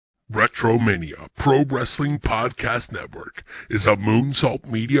Retromania Pro Wrestling Podcast Network is a Moonsault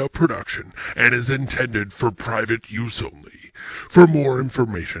Media production and is intended for private use only. For more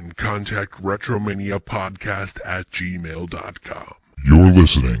information, contact retromaniapodcast@gmail.com. You're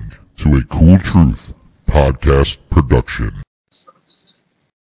listening to a Cool Truth podcast production.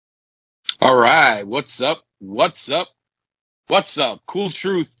 All right, what's up? What's up? What's up? Cool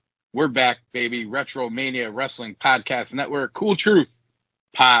Truth. We're back, baby. Retromania Wrestling Podcast Network. Cool Truth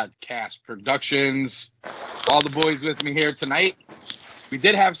Podcast Productions. All the boys with me here tonight. We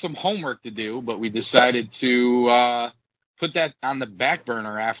did have some homework to do, but we decided to put that on the back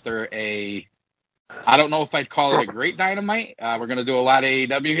burner after I don't know if I'd call it a great Dynamite. We're going to do a lot of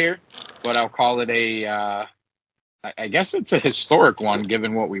AEW here, but I'll call it I guess it's a historic one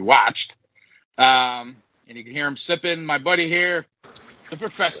given what we watched. And you can hear him sipping. My buddy here, the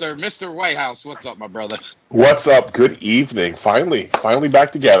professor, Mr. Whitehouse. What's up, my brother? What's up? Good evening. Finally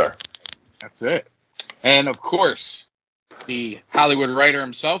back together. That's it. And of course, the Hollywood writer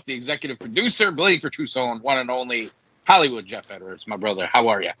himself, the executive producer, Blake Petruso, and one and only Hollywood Jeff Edwards. My brother, how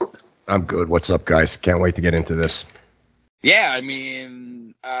are you? I'm good. What's up, guys? Can't wait to get into this. Yeah, I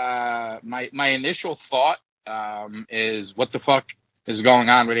mean, my initial thought is what the fuck is going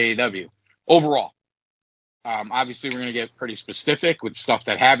on with AEW overall. Obviously, we're going to get pretty specific with stuff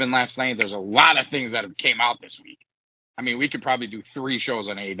that happened last night. There's a lot of things that have came out this week. I mean, we could probably do 3 shows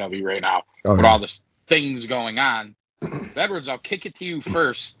on AEW right now with all the things going on. Edwards, I'll kick it to you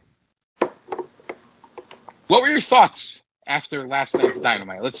first. What were your thoughts after last night's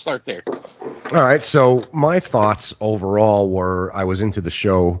Dynamite? Let's start there. All right, so my thoughts overall were I was into the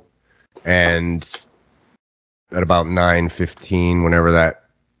show, and at about 9:15, whenever that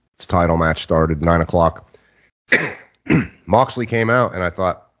title match started, 9 o'clock, Moxley came out, and I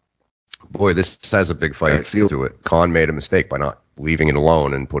thought, boy, this has a big fight feel to it. Khan made a mistake by not leaving it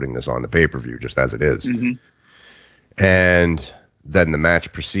alone and putting this on the pay-per-view just as it is. Mm-hmm. And then the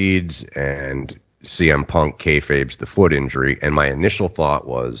match proceeds, and CM Punk kayfabes the foot injury, and my initial thought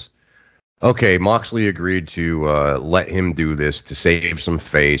was, okay, Moxley agreed to let him do this to save some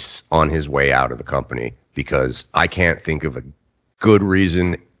face on his way out of the company, because I can't think of a good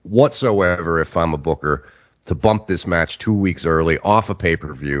reason whatsoever, if I'm a booker, to bump this match 2 weeks early off a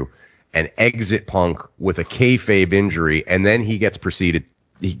pay-per-view and exit Punk with a kayfabe injury, and then he gets proceeded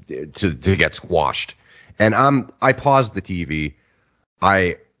to get squashed. And I paused the TV.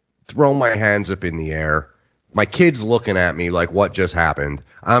 I throw my hands up in the air. My kid's looking at me like, what just happened?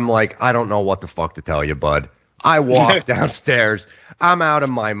 I'm like, I don't know what the fuck to tell you, bud. I walk downstairs. I'm out of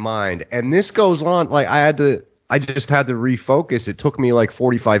my mind. And this goes on. Like, I just had to refocus. It took me like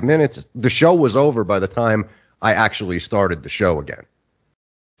 45 minutes. The show was over by the time I actually started the show again.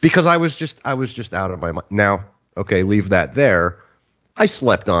 Because I was just out of my mind. Now, okay, leave that there. I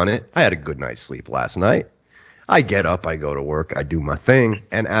slept on it. I had a good night's sleep last night. I get up, I go to work, I do my thing.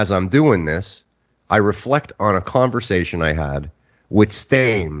 And as I'm doing this, I reflect on a conversation I had with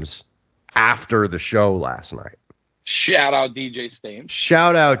Stames after the show last night. Shout out DJ Stames.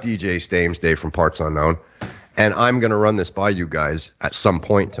 Shout out DJ Stames, Dave from Parts Unknown. And I'm going to run this by you guys at some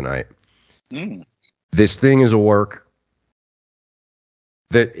point tonight. This thing is a work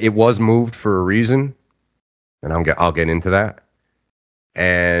that it was moved for a reason, and I'll get into that.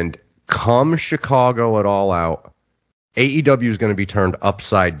 And come Chicago at All Out, AEW is going to be turned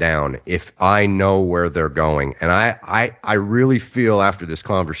upside down if I know where they're going. And I really feel after this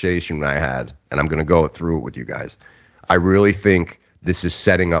conversation I had, and I'm going to go through it with you guys, I really think this is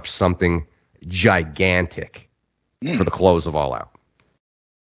setting up something gigantic for the close of All Out.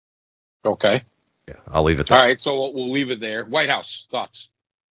 Okay. Yeah, I'll leave it there. All right, so we'll leave it there. Whitehouse, thoughts?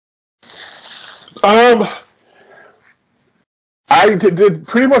 I did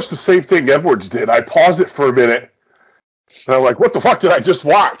pretty much the same thing Edwards did. I paused it for a minute, and I'm like, what the fuck did I just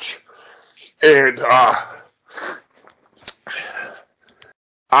watch? And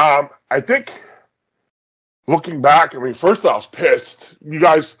I think looking back, I mean, first I was pissed. You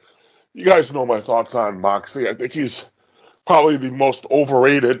guys know my thoughts on Moxley. I think he's probably the most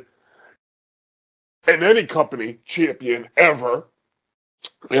overrated in any company champion ever.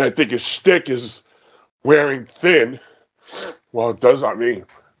 And I think his shtick is wearing thin. Well, it does on me.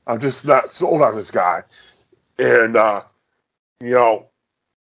 I'm just not sold on this guy. And, so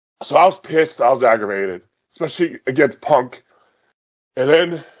I was pissed. I was aggravated, especially against Punk. And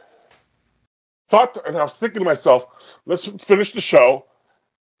then I was thinking to myself, let's finish the show.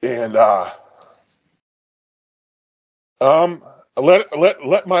 And let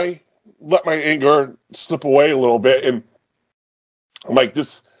my anger slip away a little bit. And I'm like,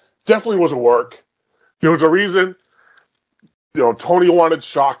 this definitely wasn't work. There was a reason Tony wanted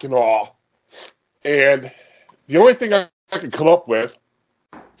shock and awe. And the only thing I could come up with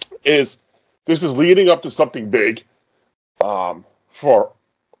is this is leading up to something big for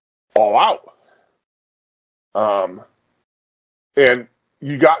All Out. And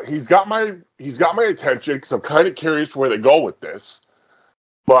he's got my attention because I'm kind of curious where they go with this,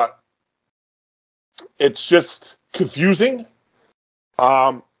 but it's just confusing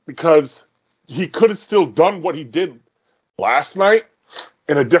because he could have still done what he did last night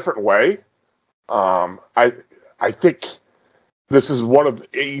in a different way. I think this is one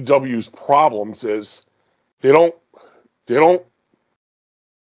of AEW's problems is they don't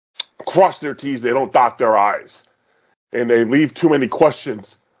cross their T's, they don't dot their I's, and they leave too many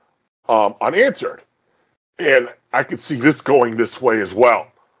questions unanswered. And I could see this going this way as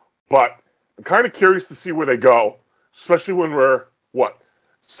well. But I'm kind of curious to see where they go, especially when we're,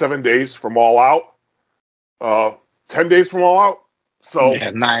 7 days from All Out? 10 days from All Out? So yeah,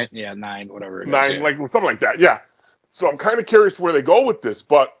 9, whatever it is. 9, Yeah. like something like that, yeah. So I'm kind of curious where they go with this,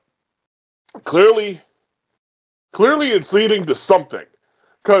 but clearly it's leading to something.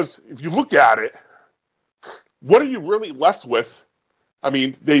 Because if you look at it, what are you really left with? I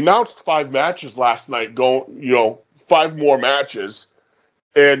mean, they announced 5 matches last night, 5 more matches,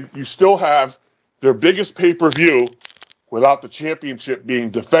 and you still have their biggest pay-per-view without the championship being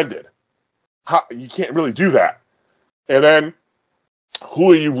defended. You can't really do that. And then,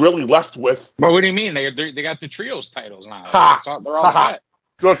 who are you really left with? But what do you mean? They got the trios titles now. Ha! They're all set.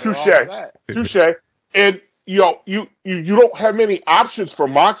 No, touche. And you don't have many options for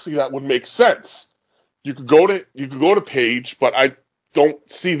Moxley that would make sense. You could go to Page, but I don't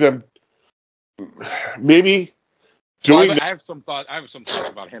see them maybe doing. Well, I have some thoughts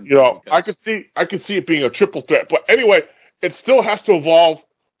about him. I could see it being a triple threat, but anyway, it still has to involve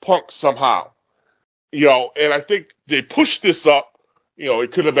Punk somehow. And I think they pushed this up.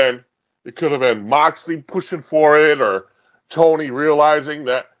 It could have been Moxley pushing for it, or Tony realizing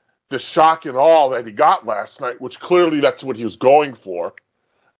that the shock and awe that he got last night, which clearly that's what he was going for.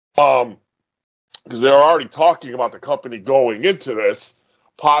 Because they're already talking about the company going into this,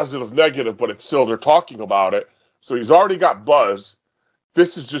 positive, negative, but it's still they're talking about it. So he's already got buzz.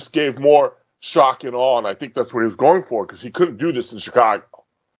 This is just gave more shock and awe, and I think that's what he was going for because he couldn't do this in Chicago.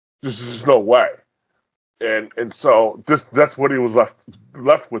 There's just no way. And so that's what he was left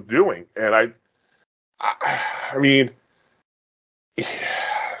with doing. And I mean,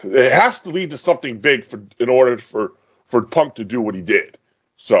 it has to lead to something big in order for Punk to do what he did.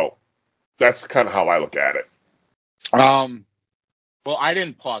 So that's kind of how I look at it. Well, I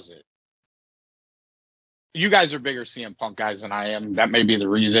didn't pause it. You guys are bigger CM Punk guys than I am. That may be the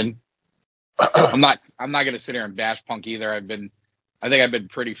reason. I'm not going to sit here and bash Punk either. I think I've been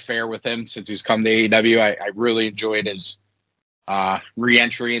pretty fair with him since he's come to AEW. I really enjoyed his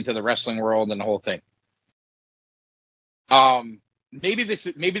re-entry into the wrestling world and the whole thing. Maybe this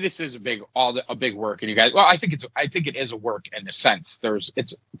is a big work, and you guys. Well, I think it is a work in a sense.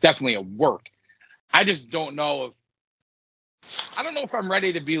 It's definitely a work. I just don't know if I'm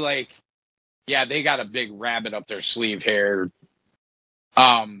ready to be like, yeah, they got a big rabbit up their sleeve here.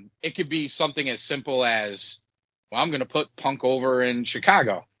 It could be something as simple as, well, I'm going to put Punk over in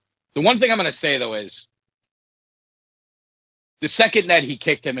Chicago. The one thing I'm going to say, though, is the second that he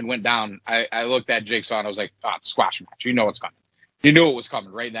kicked him and went down, I looked at Jigsaw and I was like, oh, it's a squash match. You know what's coming. You knew it was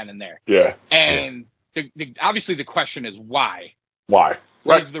coming right then and there. Yeah. And obviously the question is why? Why?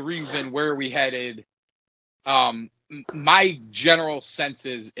 What is the reason? Where are we headed? My general sense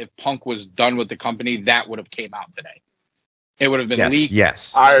is if Punk was done with the company, that would have came out today. It would have been leaked.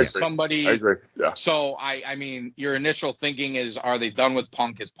 Yes. I agree. Somebody. I agree. Yeah. So I mean, your initial thinking is, are they done with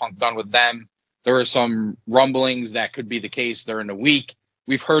Punk? Is Punk done with them? There are some rumblings that could be the case during the week.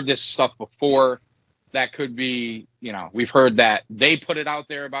 We've heard this stuff before. That could be, we've heard that they put it out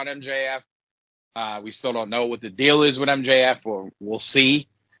there about MJF. We still don't know what the deal is with MJF. We'll see.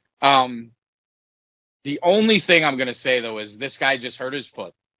 The only thing I'm going to say, though, is this guy just hurt his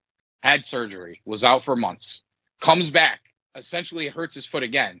foot, had surgery, was out for months, comes back, essentially hurts his foot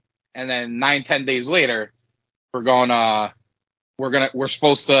again. And then 9-10 days later, we're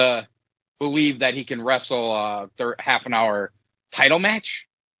supposed to believe that he can wrestle a half an hour title match.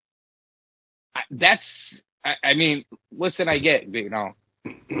 I mean, listen, I get,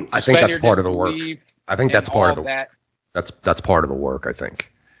 I think that's part of the work. I think that's part of that. That's part of the work, I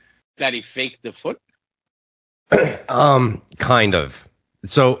think. That he faked the foot? Kind of.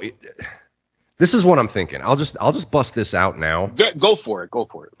 So this is what I'm thinking. I'll just bust this out now. Go for it.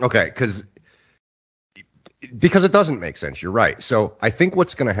 Okay, because it doesn't make sense. You're right. So I think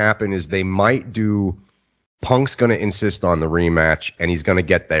what's going to happen is they might do Punk's going to insist on the rematch, and he's going to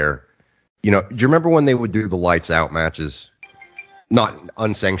get there. Do you remember when they would do the lights out matches? Not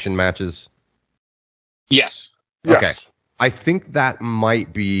unsanctioned matches? Yes. Okay. Yes. I think that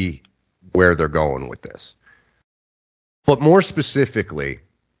might be where they're going with this. But more specifically,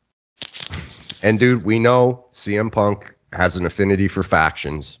 and dude, we know CM Punk has an affinity for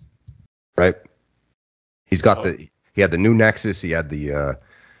factions, right? He had the New Nexus, he had the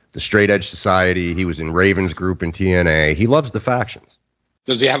Straight Edge Society, he was in Raven's group in TNA. He loves the factions.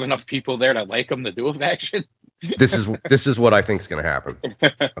 Does he have enough people there to like him to do a faction? This is what I think is going to happen.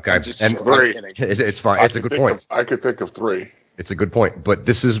 Okay, and three. It's fine. It's a good point. I could think of 3. It's a good point, but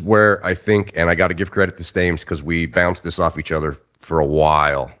this is where I think, and I got to give credit to Stames because we bounced this off each other for a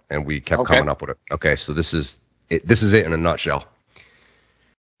while, and we kept coming up with it. Okay, so this is it. This is it in a nutshell.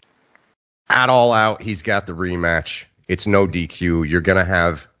 At All Out, he's got the rematch. It's no DQ. You're going to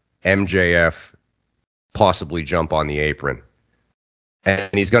have MJF possibly jump on the apron, and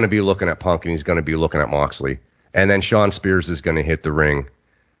he's going to be looking at Punk, and he's going to be looking at Moxley, and then Shawn Spears is going to hit the ring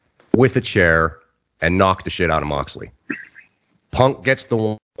with a chair and knock the shit out of Moxley. Punk gets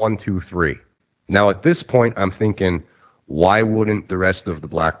the 1, 2, 3. Now, at this point, I'm thinking, why wouldn't the rest of the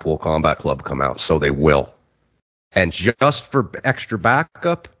Blackpool Combat Club come out? So they will. And just for extra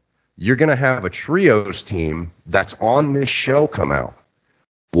backup, you're going to have a trios team that's on this show come out.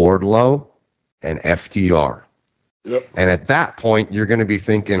 Wardlow and FTR. Yep. And at that point, you're going to be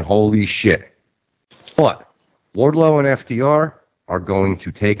thinking, holy shit. But Wardlow and FTR are going to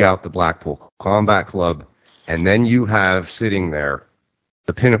take out the Blackpool Combat Club. And then you have sitting there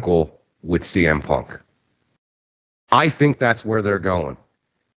the Pinnacle with CM Punk. I think that's where they're going.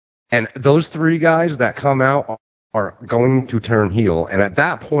 And those 3 guys that come out are going to turn heel. And at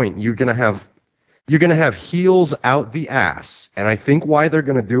that point, you're going to have heels out the ass. And I think why they're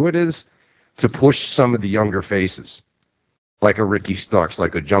going to do it is to push some of the younger faces, like a Ricky Starks,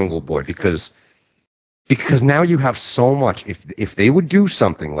 like a Jungle Boy, because now you have so much. If they would do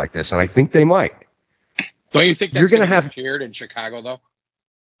something like this, and I think they might. Don't you think that's You're going to have cheered in Chicago, though?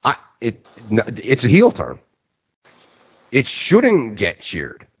 It's a heel turn. It shouldn't get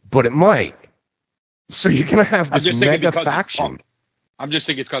cheered, but it might. So you're going to have this mega faction. I'm just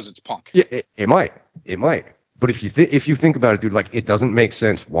thinking it's because it's Punk. Yeah, it might. It might. But if you think about it, dude, like it doesn't make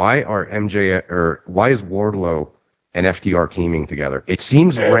sense. Why is Wardlow and FTR teaming together? It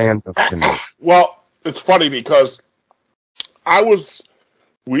seems random to me. Well, it's funny because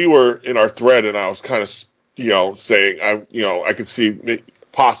we were in our thread, and I was kind of, saying I could see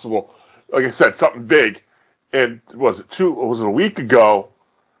possible, like I said, something big. And was it a week ago?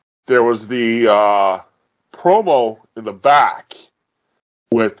 There was the promo in the back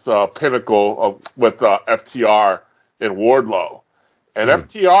with Pinnacle with FTR and Wardlow, and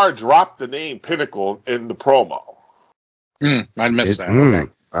FTR dropped the name Pinnacle in the promo. I missed that. Okay.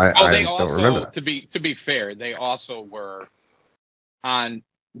 I don't remember that. To be fair, they also were on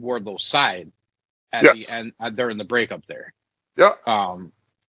Wardlow's side at the end during the breakup there. Yeah.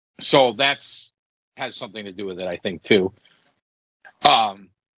 So has something to do with it, I think, too.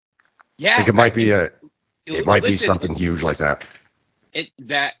 Yeah. I think it might be something huge like that.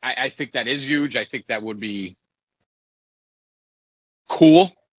 I think that is huge. I think that would be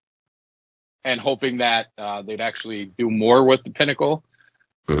cool, and hoping that they'd actually do more with the Pinnacle.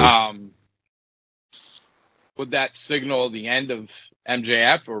 Mm-hmm. Would that signal the end of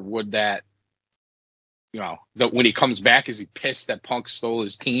MJF, or would that, that when he comes back, is he pissed that Punk stole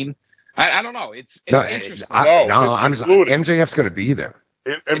his team? I don't know. It's interesting. MJF's going to be there.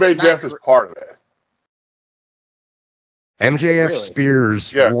 MJF is part of it. MJF, really?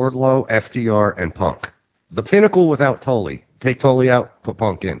 Spears, yes. Wardlow, FTR, and Punk. The Pinnacle without Tully. Take Tully out, put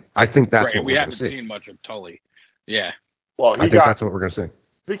Punk in. I think that's what we're going to see. We haven't seen much of Tully. Yeah. Well, I think that's what we're going to see.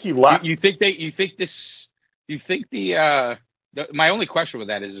 I think he left. My only question with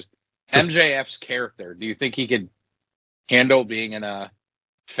that is MJF's character. Do you think he could handle being in a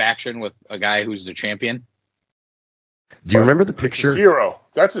faction with a guy who's the champion? Do you remember the picture?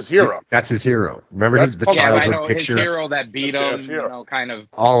 That's his hero. That's his hero. Remember the childhood picture? His hero that beat him, kind of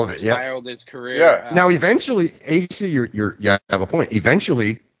all of it. Styled his career. Yeah. Now, eventually, AC, you have a point.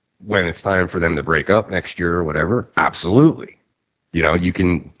 Eventually, when it's time for them to break up next year or whatever, absolutely. You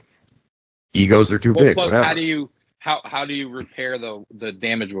can. Egos are too big. Plus, whatever. how do you repair the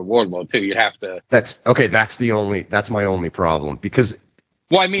damage with Wardlow too? You'd have to. That's my only problem because.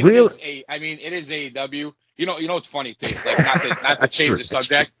 Well, I mean, it is AEW. You know what's funny too? Like, not to change the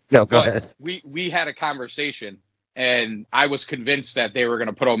subject. No, go ahead. We had a conversation, and I was convinced that they were going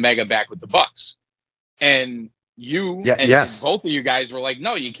to put Omega back with the Bucks, and and both of you guys were like,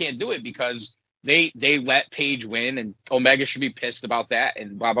 "No, you can't do it because they let Paige win, and Omega should be pissed about that,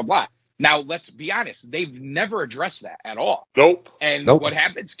 and blah blah blah. Now let's be honest, they've never addressed that at all. Nope. And Nope. what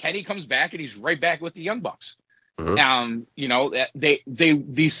happens? Kenny comes back, and he's right back with the Young Bucks. Mhm. You know,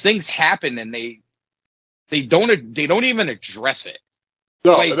 these things happen, and they don't even address it.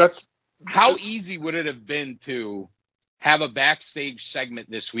 No, Like, that's how easy would it have been to have a backstage segment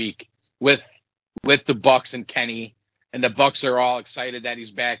this week with the Bucks and Kenny, and the Bucks are all excited that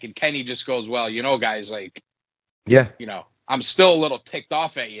he's back, and Kenny just goes, well, you know, guys, like, Yeah. you know, I'm still a little ticked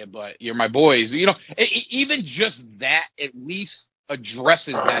off at you, but you're my boys. You know, even just that at least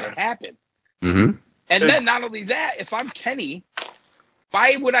addresses that it happened. Mm-hmm. And then not only that, if I'm Kenny,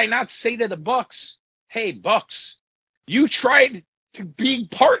 why would I not say to the Bucks, hey, Bucks, you tried to be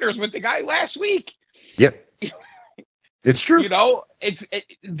partners with the guy last week? Yep. It's true. You know,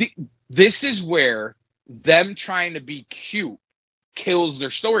 this is where them trying to be cute kills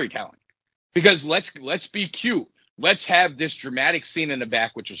their storytelling. Because let's be cute. Let's have this dramatic scene in the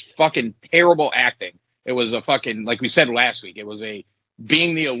back, which was fucking terrible acting. It was a fucking, like we said last week, it was a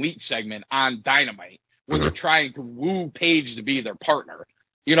being the elite segment on Dynamite when they're trying to woo Paige to be their partner.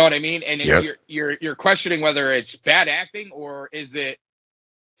 You know what I mean? And you're questioning whether it's bad acting or is it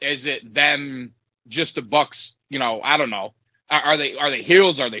them just the Bucks? You know, I don't know. Are they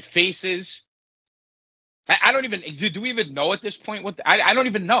heels? Are they faces? I don't even. Do we even know at this point what? I don't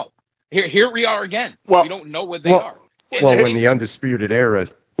even know. Here we are again. Well, we don't know what they are. Well, when the Undisputed Era.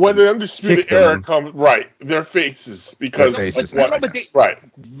 When the Undisputed kick Era them. comes, right, their faces because Their faces. of what, No, but right.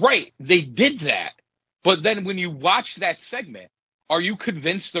 Right, they did that. But then when you watch that segment, are you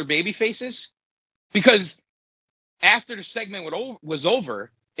convinced they're baby faces? Because after the segment was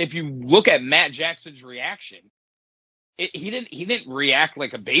over, if you look at Matt Jackson's reaction, he didn't react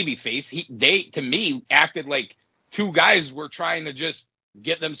like a baby face. They to me acted like two guys were trying to just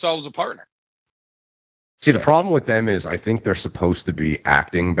get themselves a partner. See, the problem with them is I think they're supposed to be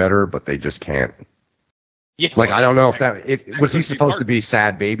acting better, but they just can't. Yeah, Like, I don't know if was he supposed to be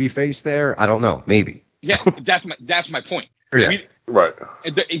sad baby face there? I don't know. Maybe. Yeah, that's my point. Yeah. Right.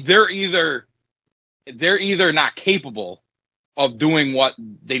 They're either not capable of doing what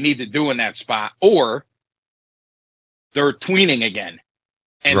they need to do in that spot, or they're tweening again.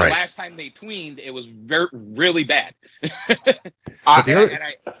 And Right. the last time they tweened, it was really bad. And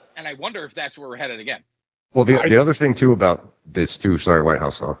I wonder if that's where we're headed again. Well, the other thing too about this too. Sorry, White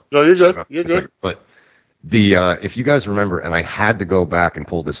House. No, you're good. You're good. But if you guys remember, and I had to go back and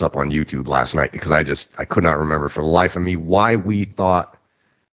pull this up on YouTube last night because I could not remember for the life of me why we thought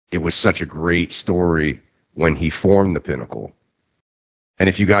it was such a great story when he formed the Pinnacle. And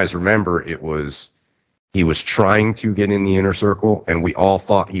if you guys remember, he was trying to get in the Inner Circle, and we all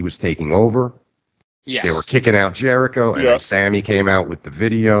thought he was taking over. Yes. They were kicking out Jericho, and then Sammy came out with the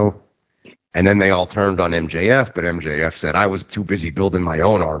video. And then they all turned on MJF, but MJF said, I was too busy building my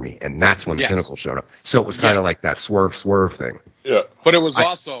own army. And that's when the Pinnacle showed up. So it was kind of like that swerve thing. Yeah. But it was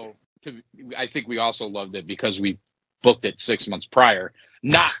I think we also loved it because we booked it 6 months prior.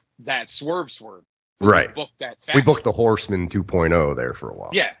 Not that swerve. Right. We booked the Horseman 2.0 there for a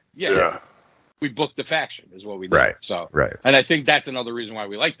while. Yeah. We booked the faction is what we did. Right. So, right. And I think that's another reason why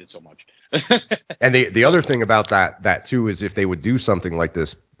we liked it so much. And the other thing about that too is if they would do something like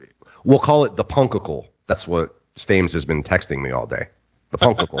this, we'll call it the Punkicle. That's what Stames has been texting me all day. The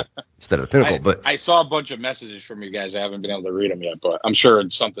Punkicle instead of the Pinnacle. But I saw a bunch of messages from you guys. I haven't been able to read them yet, but I'm sure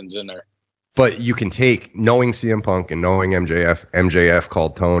something's in there. But you can take, knowing CM Punk and knowing MJF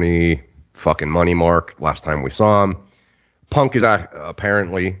called Tony fucking Money Mark last time we saw him. Punk is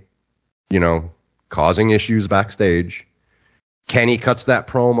apparently, causing issues backstage. Kenny cuts that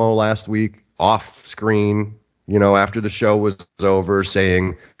promo last week off screen, after the show was over,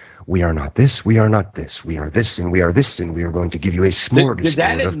 saying, we are not this, we are not this, we are this, and we are this, and we are going to give you a smorgasbord Did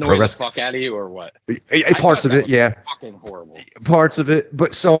that of annoy the fuck out of you or what? Parts of it, yeah. Fucking horrible. Parts of it,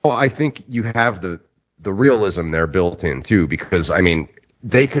 but so I think you have the realism there built in too, because I mean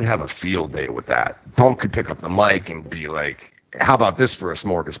they could have a field day with that. Punk could pick up the mic and be like, "How about this for a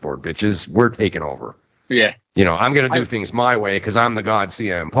smorgasbord, bitches? We're taking over." Yeah. I'm going to do things my way because I'm the god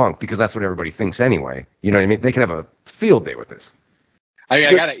CM Punk, because that's what everybody thinks anyway. You know what I mean? They could have a field day with this.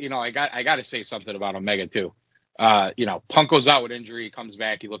 I gotta say something about Omega too. Punk goes out with injury, comes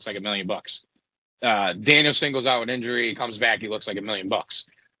back, he looks like $1 million. Danielson goes out with injury, comes back, he looks like $1 million.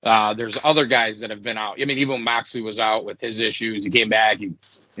 There's other guys that have been out. I mean, even Moxley was out with his issues. He came back. He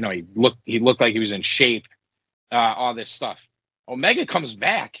looked like he was in shape. All this stuff. Omega comes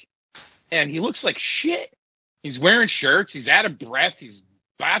back, and he looks like shit. He's wearing shirts. He's out of breath. He's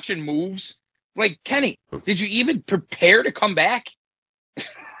botching moves. Like, Kenny, did you even prepare to come back?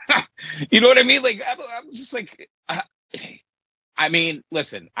 You know what I mean? Like, I'm just like, I mean,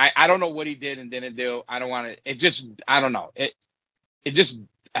 listen, I don't know what he did and didn't do. I don't want to. It just, I don't know. It just,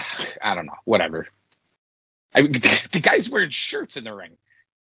 I don't know. Whatever. The guy's wearing shirts in the ring.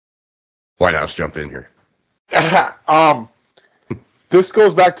 White House, jump in here. This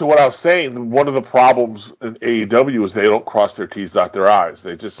goes back to what I was saying. One of the problems in AEW is they don't cross their T's, dot their I's.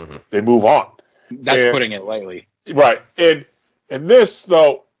 They just they move on. That's putting it lightly. Right. And this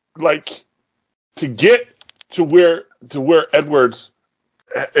though, like to get to where Edwards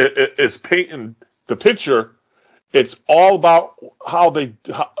is painting the picture, it's all about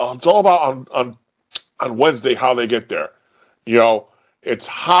it's all about on Wednesday how they get there. You know, it's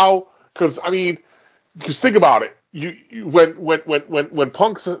how because think about it. You when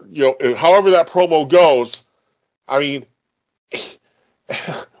Punk's however that promo goes, I mean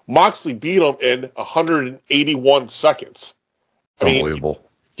Moxley beat him in 181 seconds. Unbelievable.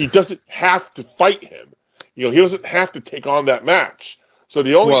 He doesn't have to fight him. He doesn't have to take on that match. So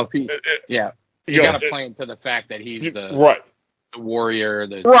the only you got to play into the fact that he's the warrior,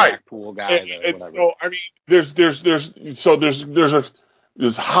 the Blackpool guy, and whatever. so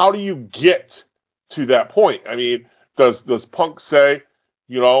there's how do you get to that point? I mean, does Punk say,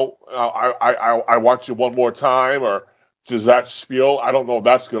 I want you one more time, or does that spiel? I don't know if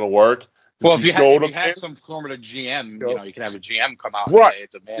that's going to work. Well, if you had some form of GM, you can have a GM come out and say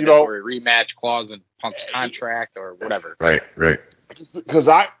it's a mandatory rematch clause in Punk's contract or whatever. Right. Because he's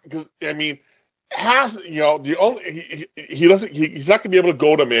not going to be able to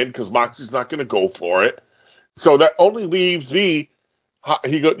goad him in because Moxley's not going to go for it. So that only leaves me.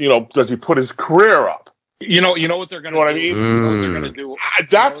 Does he put his career up? You know what they're going to do. I mean? You know what they're going to do.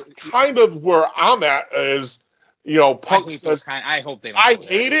 That's kind of where I'm at. Is Punk says, I hope they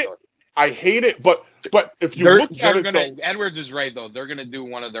don't. I hate it, but if you look at it, Edwards is right though. They're gonna do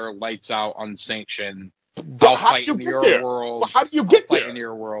one of their lights out, unsanctioned. How do you get there? World. How do you get there? In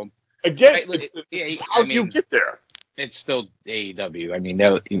your world again? How do you get there? It's still AEW. I mean,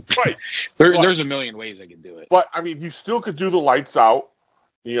 there's a million ways they can do it. But I mean, you still could do the lights out,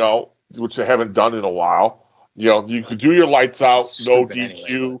 which they haven't done in a while. You could do your lights out, no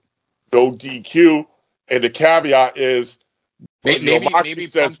DQ, no DQ, and the caveat is. Maybe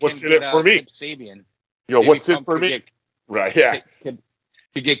says, "What's in it for me?" Kip Sabian. What's in it for me? Right? Yeah.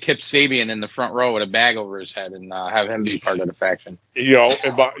 To get Kip Sabian in the front row with a bag over his head and have him be part of the faction.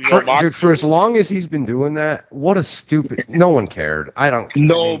 Dude, for as long as he's been doing that, what a stupid. No one cared.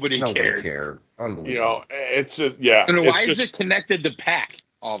 Nobody cared. Unbelievable. It's And why is it connected to Pac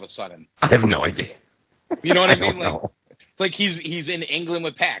all of a sudden? I have no idea. You know what I mean? Like he's in England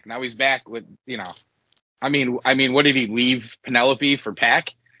with Pac. Now he's back with I mean, what did he leave Penelope for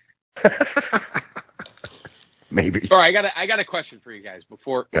Pac? Maybe. All right, I got a question for you guys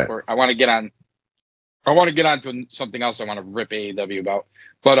before I want to get on. I want to get on to something else I want to rip AEW about.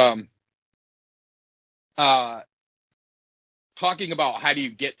 But talking about how do you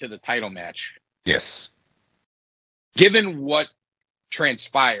get to the title match? Yes. Given what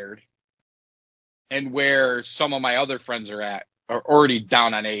transpired and where some of my other friends are already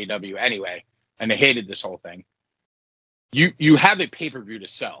down on AEW anyway. And they hated this whole thing. You have a pay-per-view to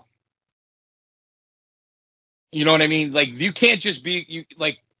sell. You know what I mean? Like you can't just be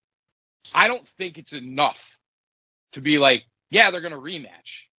I don't think it's enough to be like, yeah, they're gonna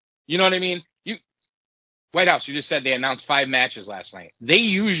rematch. You know what I mean? White House, you just said they announced 5 matches last night. They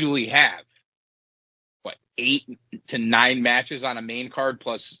usually have 8 to 9 matches on a main card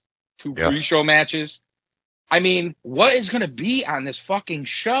plus 2 pre-show matches. I mean, what is gonna be on this fucking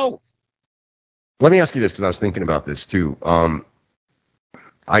show? Let me ask you this, because I was thinking about this too.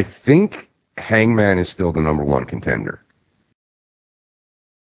 I think Hangman is still the number 1 contender.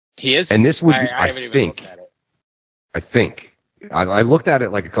 He is? And this would I be, haven't even looked at it. I think. I looked at it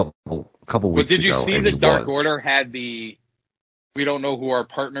like a couple weeks ago. But did you see the Dark Order had the "we don't know who our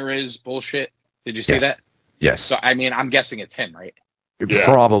partner is" bullshit? Did you see that? Yes. So, I mean, I'm guessing it's him, right?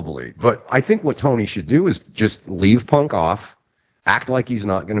 Probably. But I think what Tony should do is just leave Punk off, act like he's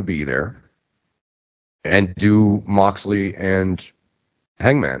not going to be there, and do Moxley and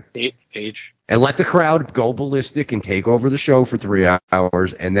Hangman. Page. And let the crowd go ballistic and take over the show for 3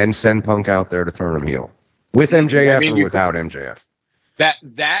 hours, and then send Punk out there to turn him heel. With MJF or without MJF.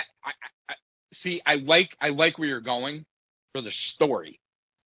 I see, I like where you're going for the story.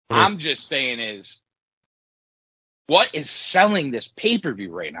 I'm just saying is, what is selling this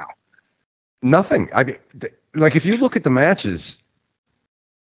pay-per-view right now? Nothing. I mean, if you look at the matches,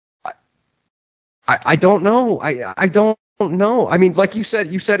 I don't know. I don't know. I mean, like you said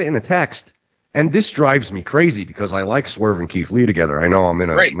it in a text. And this drives me crazy because I like Swerve and Keith Lee together. I know I'm in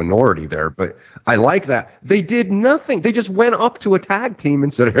a minority there, but I like that. They did nothing. They just went up to a tag team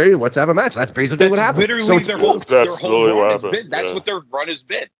and said, hey, let's have a match. That's basically what happened. Literally so it's their booked. whole run has been. That's what their run has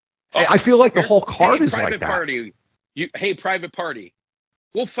been. I feel like the whole card is like that. Party. Private Party.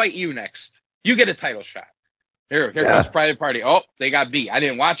 We'll fight you next. You get a title shot. Here comes Private Party. Oh, they got beat. I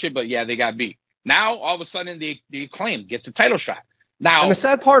didn't watch it, but yeah, they got beat. Now, all of a sudden, the Acclaim gets a title shot. Now, and the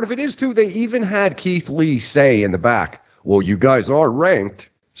sad part of it is, too, they even had Keith Lee say in the back, well, you guys are ranked,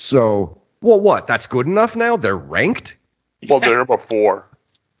 so, well, what? That's good enough now? They're ranked? Well, they're before.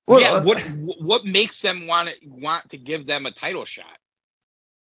 Well, yeah, what makes them want to give them a title shot?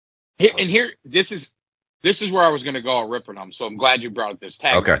 This is where I was going to go all ripping them, so I'm glad you brought up this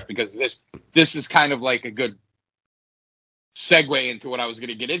tag match, because this is kind of like a good segue into what I was going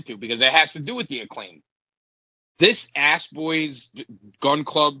to get into, because it has to do with the Acclaim. This Ass Boys Gun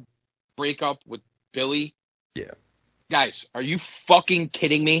Club breakup with Billy. Yeah. Guys, are you fucking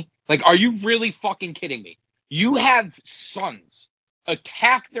kidding me? Like, are you really fucking kidding me? You have sons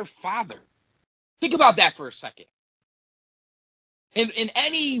attack their father. Think about that for a second. In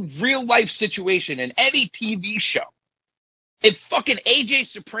any real life situation, in any TV show, if fucking AJ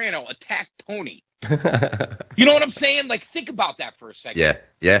Soprano attacked Tony, you know what I'm saying? Like, think about that for a second.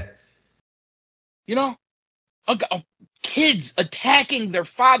 Yeah. You know? Kids attacking their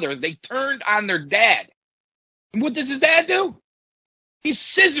father. They turned on their dad. And what does his dad do? He's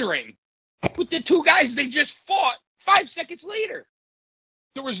scissoring with the two guys they just fought 5 seconds later.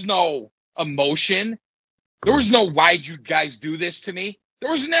 There was no emotion. There was no, why'd you guys do this to me?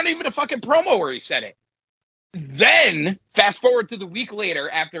 There was not even a fucking promo where he said it. Then, fast forward to the week later,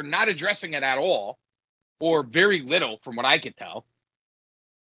 after not addressing it at all, or very little from what I could tell,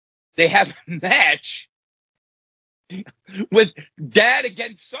 they have a match with dad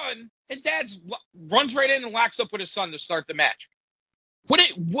against son, and dad runs right in and locks up with his son to start the match.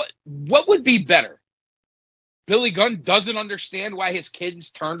 What would be better? Billy Gunn doesn't understand why his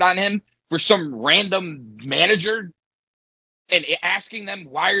kids turned on him for some random manager and asking them,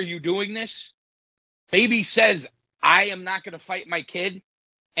 why are you doing this? Maybe says, I am not going to fight my kid,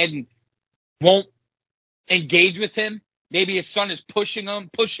 and won't engage with him. Maybe his son is pushing him,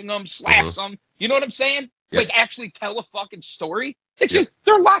 slaps him. You know what I'm saying? Yep. Like, actually tell a fucking story. They're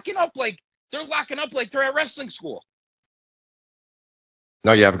locking up like they're at wrestling school.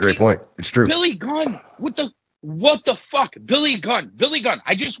 No, you have a great point. It's true. Billy Gunn, what the fuck? Billy Gunn.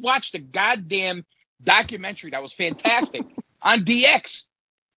 I just watched a goddamn documentary that was fantastic on DX.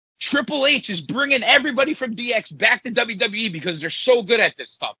 Triple H is bringing everybody from DX back to WWE because they're so good at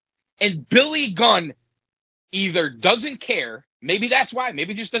this stuff. And Billy Gunn either doesn't care, maybe that's why,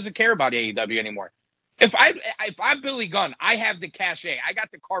 maybe just doesn't care about AEW anymore. If I'm Billy Gunn, I have the cachet, I got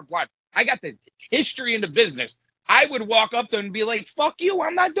the carte blanche, I got the history in the business. I would walk up there and be like, fuck you,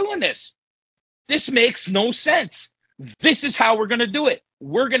 I'm not doing this. This makes no sense. This is how we're going to do it.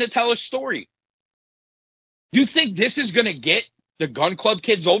 We're going to tell a story. Do you think this is going to get the Gun Club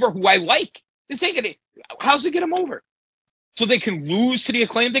kids over, who I like? This ain't going to, how's it get them over? So they can lose to the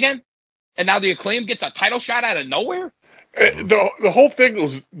Acclaimed again? And now the Acclaim gets a title shot out of nowhere? The whole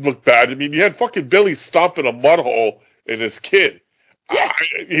thing looked bad. I mean, you had fucking Billy stomping a mud hole in his kid. Yeah.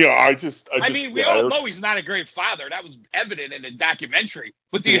 I mean, we all know he's not a great father. That was evident in the documentary.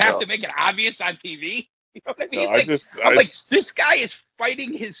 But do you have to make it obvious on TV? You know what I mean? No, this guy is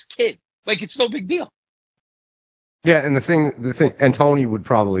fighting his kid. Like, it's no big deal. Yeah, and the thing, and Tony would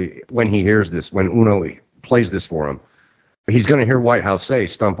probably, when he hears this, when Uno plays this for him, he's going to hear Whitehouse say,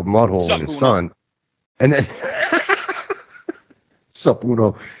 stump a mud hole in his son. And then, sup,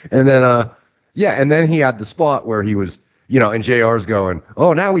 Uno. And then, and then he had the spot where he was, and JR's going,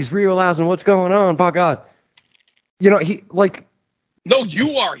 oh, now he's realizing what's going on, by God. He, like... No,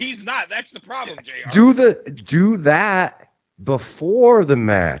 you are. He's not. That's the problem, JR. Do that before the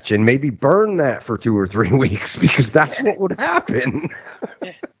match and maybe burn that for 2 or 3 weeks, because that's what would happen.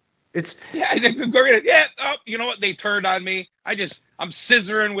 You know what? They turned on me. I'm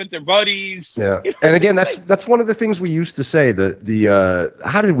scissoring with their buddies. Yeah. And again, that's one of the things we used to say. The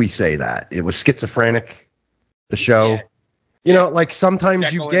how did we say that? It was schizophrenic, the show. Yeah. Like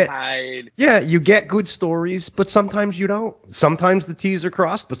sometimes Jekyll you get good stories, but sometimes you don't. Sometimes the T's are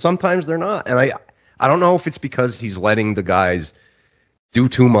crossed, but sometimes they're not. And I don't know if it's because he's letting the guys do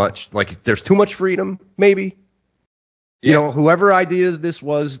too much. Like there's too much freedom, maybe. Yeah. Whoever idea this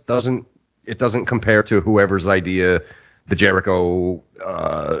was doesn't compare to whoever's idea the Jericho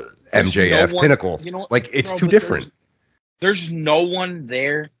MJF Pinnacle. It's too different. There's no one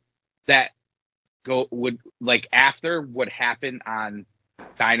there that would after what happened on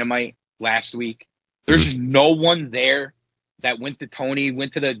Dynamite last week. There's no one there that went to Tony,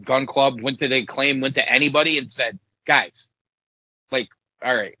 went to the Gun Club, went to the Acclaim, went to anybody and said, guys, like,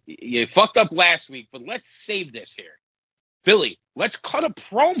 all right, you fucked up last week, but let's save this here. Billy, let's cut a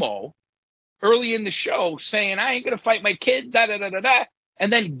promo early in the show saying, I ain't going to fight my kid, da-da-da-da-da,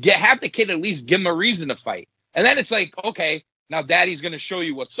 and then have the kid at least give him a reason to fight. And then it's like, okay, now daddy's going to show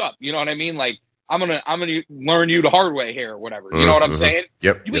you what's up. You know what I mean? Like, I'm gonna learn you the hard way here or whatever. You know what I'm saying?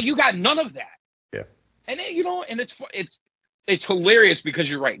 Yep. But you got none of that. Yeah. And then, and it's hilarious because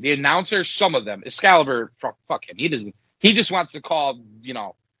you're right. The announcers, some of them, Excalibur, fuck him. He just wants to call,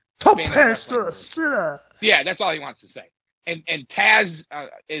 yeah, that's all he wants to say. And Taz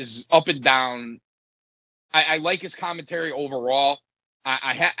is up and down. I like his commentary overall.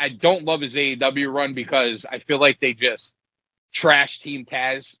 I don't love his AEW run because I feel like they just trashed Team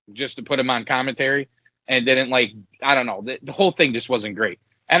Taz just to put him on commentary and didn't I don't know. The whole thing just wasn't great.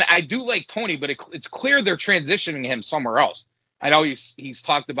 And I do like Tony, but it's clear they're transitioning him somewhere else. I know he's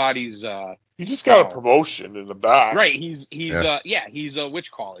talked about he just got a promotion in the back. Right. He's a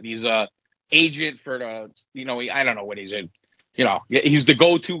which call it. He's a agent for the I don't know what he's in. He's the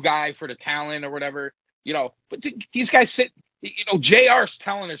go-to guy for the talent or whatever. But these guys JR's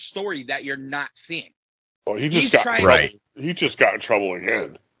telling a story that you're not seeing. Well, he just got in trouble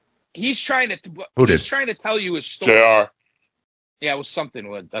again. He's trying to tell you his story. JR. Yeah, it was something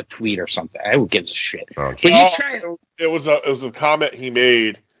with a tweet or something. Who gives a shit? Oh, but he's trying. It was a comment he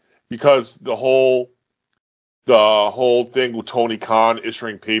made because the whole thing with Tony Khan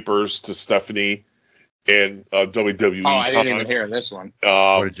issuing papers to Stephanie and WWE. Oh, I didn't even hear this one.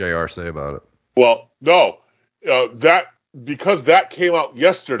 What did JR say about it? Well, no, because that came out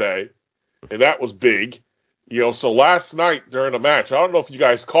yesterday, and that was big. So last night during the match, I don't know if you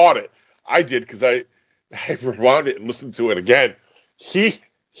guys caught it. I did because I rewound it and listened to it again. He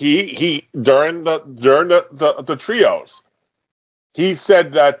during the trios, he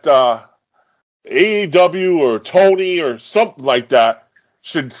said that AEW or Tony or something like that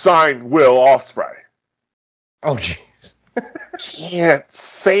should sign Will Ospreay. Oh, jeez. Can't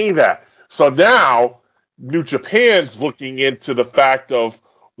say that. So now New Japan's looking into the fact of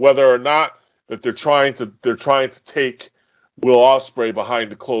whether or not that they're trying to take Will Ospreay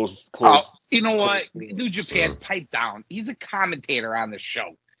behind the closed. You know what? New Japan, pipe down. He's a commentator on the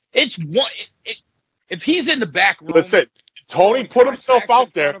show. It's one. If he's in the back room, listen. Tony put himself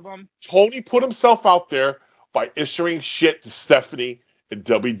out there. Tony put himself out there by issuing shit to Stephanie and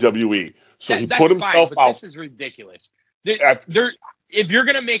WWE. So he put himself out. This is ridiculous. If you're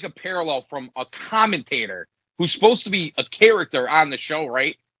going to make a parallel from a commentator who's supposed to be a character on the show,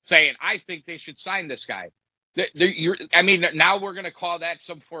 right? Saying, I think they should sign this guy. Now we're going to call that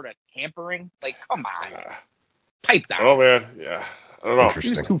some sort of tampering? Like, come on. Pipe down. Oh, man. Yeah. I don't know.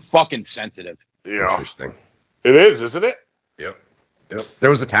 Interesting. He's too fucking sensitive. Yeah. Interesting. It is, isn't it? Yep.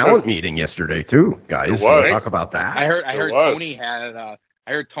 There was a talent meeting yesterday, too, guys. So talk about that. I heard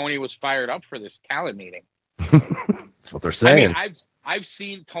Tony was fired up for this talent meeting. That's what they're saying. I've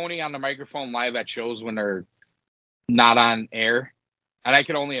seen Tony on the microphone live at shows when they're not on air. And I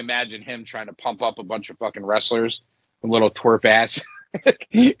can only imagine him trying to pump up a bunch of fucking wrestlers, a little twerp ass.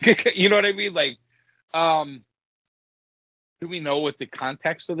 You know what I mean? Like, do we know what the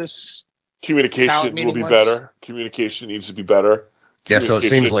context of this communication will be better? Communication needs to be better. Yeah, so it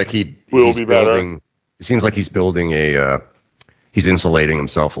seems like he's building. It seems like he's building he's insulating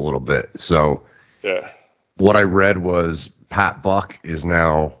himself a little bit. So, yeah. What I read was Pat Buck is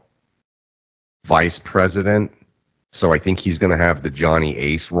now vice president. So I think he's going to have the Johnny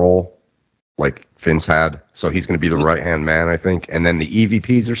Ace role, like Vince had. So he's going to be the right-hand man, I think. And then the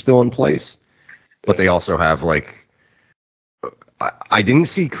EVPs are still in place. But they also have, I didn't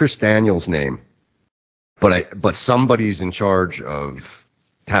see Chris Daniels' name, but somebody's in charge of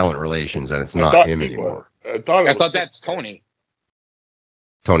talent relations, and it's not him anymore. I thought that's Tony.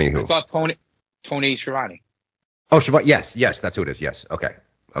 Tony who? I thought Tony Schiavone. Oh, Schiavone. Yes, that's who it is. Yes. Okay,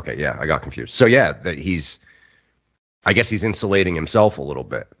 yeah, I got confused. So, yeah, I guess he's insulating himself a little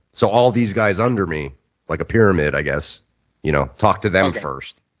bit. So all these guys under me, like a pyramid, I guess, talk to them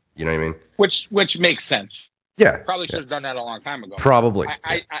first. You know what I mean? Which makes sense. Yeah. Probably should have done that a long time ago. Probably.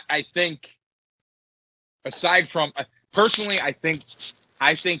 I think, aside from personally, I think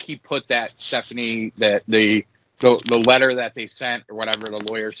he put that Stephanie the letter that they sent or whatever the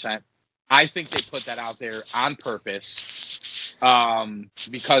lawyer sent. I think they put that out there on purpose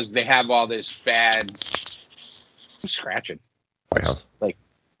because they have all this bad. I'm scratching. White House. Like,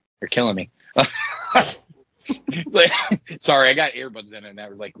 you're killing me. Sorry, I got earbuds in and that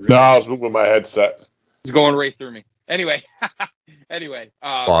was like. Really No, I was moving my headset. It's going right through me. Anyway,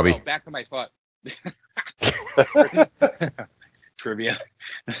 Bobby. no, back to my thought. Trivia.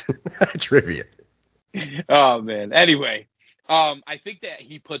 Trivia. Oh man. Anyway, I think that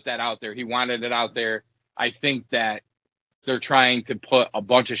he put that out there. He wanted it out there. I think that they're trying to put a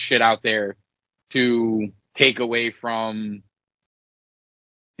bunch of shit out there to take away from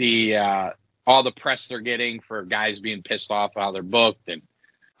the all the press they're getting for guys being pissed off how they're booked and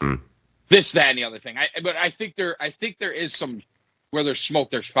this, that, and the other thing. But I think there is some where there's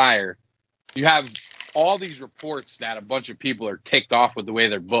smoke, there's fire. You have all these reports that a bunch of people are ticked off with the way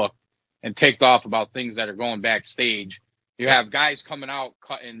they're booked and ticked off about things that are going backstage. You have guys coming out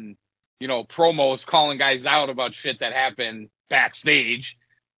cutting, promos, calling guys out about shit that happened backstage,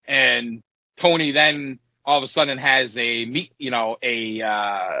 and Tony then all of a sudden has a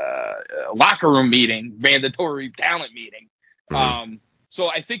locker room meeting, mandatory talent meeting. So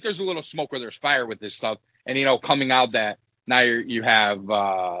I think there's a little smoke where there's fire with this stuff, and coming out that now you have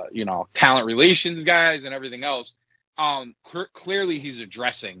talent relations guys and everything else. Clearly he's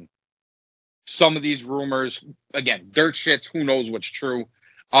addressing some of these rumors. Again, dirt shits. Who knows what's true?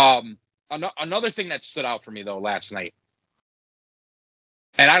 Another thing that stood out for me though last night,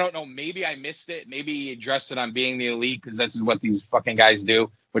 and I don't know, maybe I missed it. Maybe he addressed it on Being the Elite because this is what these fucking guys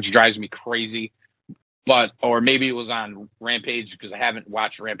do, which drives me crazy. Or maybe it was on Rampage because I haven't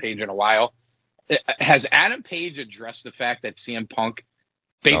watched Rampage in a while. Has Adam Page addressed the fact that CM Punk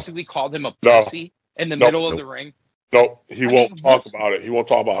basically called him a pussy in the middle of the ring? No, he won't talk about it. He won't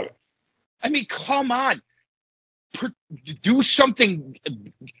talk about it. I mean, come on. Do something,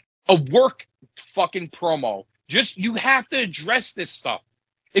 a work fucking promo. You have to address this stuff.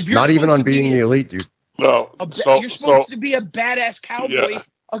 If you're not even on Being the Elite, dude. No. You're supposed to be a badass cowboy. Yeah.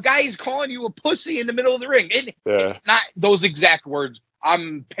 A guy is calling you a pussy in the middle of the ring. Not those exact words.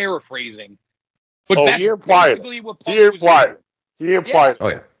 I'm paraphrasing. But that's basically what Punk was doing. He implied. Oh,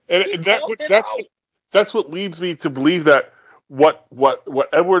 yeah. And that's what leads me to believe that what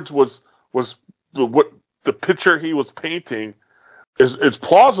Edwards was what the picture he was painting is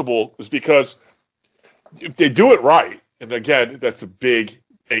plausible, is because if they do it right, and again, that's a big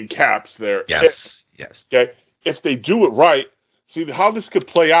in caps there. Yes. Okay. If they do it right, see how this could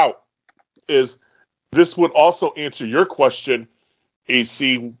play out is this would also answer your question,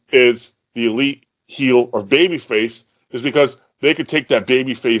 AC, is the Elite heel or babyface, is because they could take that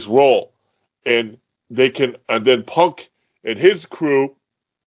babyface role and then Punk and his crew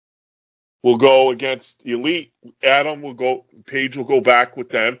will go against the Elite. Page will go back with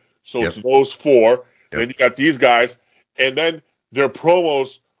them. So it's those four. Yep. And then you got these guys. And then their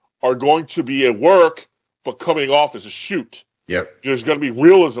promos are going to be a work, but coming off as a shoot. Yep. There's going to be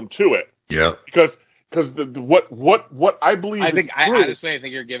realism to it. Yeah. Because what I believe is true. Honestly, I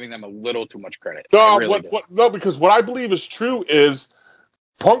think you're giving them a little too much credit. No, because what I believe is true is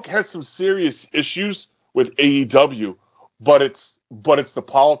Punk has some serious issues with AEW, but it's the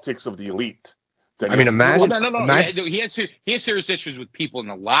politics of the Elite. Imagine. No. He has serious issues with people in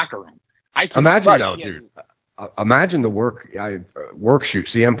the locker room. Imagine though, dude. Imagine the work shoot,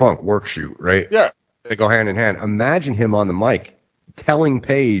 CM Punk work shoot, right? Yeah. They go hand in hand. Imagine him on the mic telling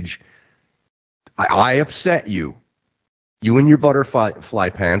Page, I upset you. You and your butterfly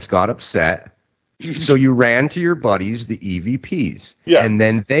pants got upset. So you ran to your buddies, the EVPs. Yeah. And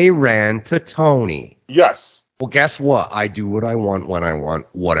then they ran to Tony. Yes. Well, guess what? I do what I want when I want,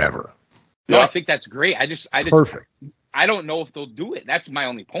 whatever. No, I think that's great. I just perfect. I don't know if they'll do it. That's my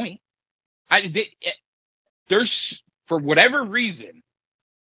only point. There's, for whatever reason,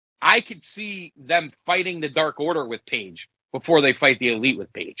 I could see them fighting the Dark Order with Page before they fight the Elite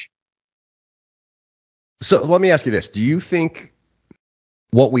with Page. So let me ask you this. Do you think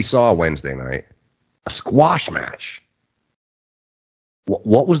what we saw Wednesday night, a squash match,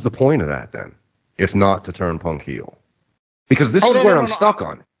 what was the point of that then, if not to turn Punk heel? Because this is where I'm stuck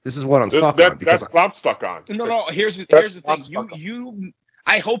on. This is what I'm stuck on. That's what I'm stuck on. No. Here's the thing.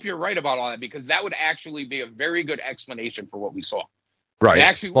 I hope you're right about all that, because that would actually be a very good explanation for what we saw. Right. It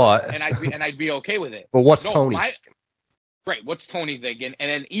actually would, and I'd be okay with it. But what's Tony? Right. What's Tony thinking? And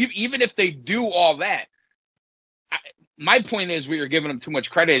then even if they do all that, my point is, we are giving them too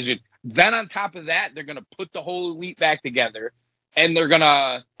much credit. Is then on top of that, they're going to put the whole Elite back together, and they're going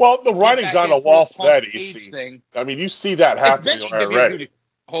to. Well, the writing's on the wall for that. You see that happening already.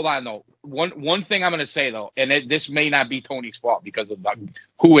 Hold on, though. One thing I'm going to say, though, and this may not be Tony's fault because of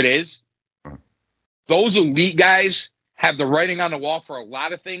who it is. Those Elite guys have the writing on the wall for a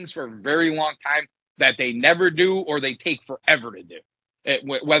lot of things for a very long time that they never do, or they take forever to do.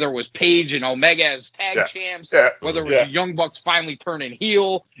 Whether it was Page and Omega as tag champs, whether it was the Young Bucks finally turning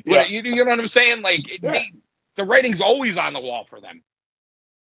heel. You know what I'm saying? The writing's always on the wall for them.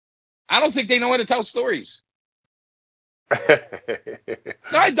 I don't think they know how to tell stories. No,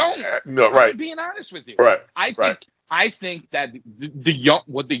 I don't. No, right. I'm being honest with you. Right. I think that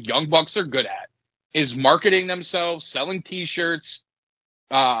what the Young Bucks are good at is marketing themselves, selling T-shirts,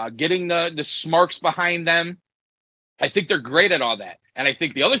 getting the smarks behind them. I think they're great at all that. And I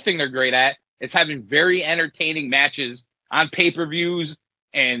think the other thing they're great at is having very entertaining matches on pay-per-views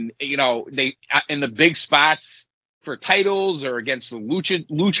and, they in the big spots for titles or against the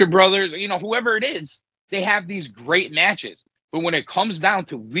Lucha Brothers, whoever it is, they have these great matches. But when it comes down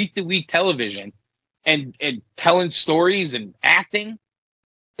to week-to-week television and telling stories and acting,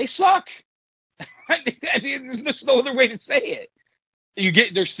 they suck. I mean, there's just no other way to say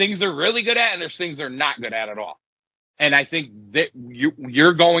it. There's things they're really good at and there's things they're not good at all. And I think that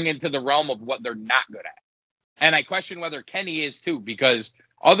you're going into the realm of what they're not good at. And I question whether Kenny is too, because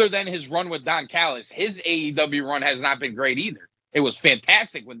other than his run with Don Callis, his AEW run has not been great either. It was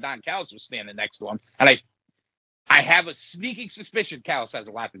fantastic when Don Callis was standing next to him. And I have a sneaking suspicion Callis has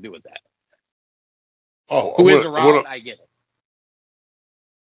a lot to do with that. Oh, Who is around, I get it.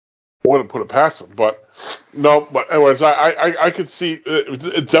 I wouldn't put it past him, but no. But anyways, I could see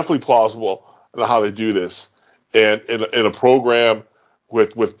it's definitely plausible on how they do this, and in a program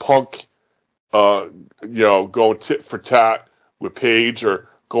with Punk, going tit for tat with Page or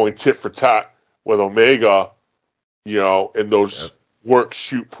going tit for tat with Omega, in those work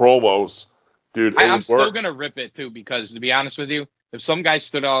shoot promos, dude. I'm still gonna rip it too, because to be honest with you, if some guy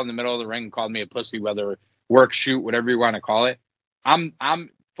stood out in the middle of the ring and called me a pussy, whether work shoot, whatever you want to call it, I'm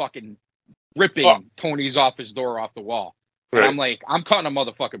fucking ripping Tony's office door off the wall. Right. And I'm like, I'm cutting a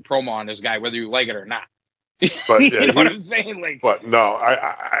motherfucking promo on this guy, whether you like it or not. But you know what I'm saying? Like, but no,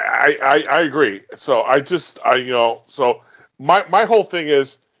 I agree. So so my whole thing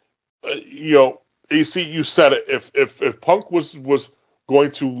is, you see, you said it. If Punk was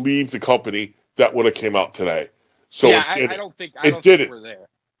going to leave the company, that would have came out today. So yeah, I don't think we're there.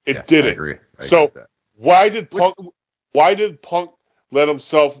 It didn't. I agree. So why did Punk let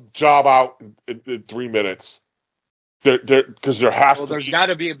himself job out in 3 minutes? Because there has to be. There's got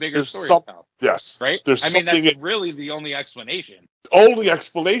to be a bigger story. Yes. Right? There's that's really the only explanation. Only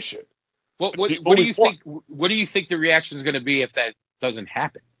explanation. What do you think? What do you think the reaction is going to be if that doesn't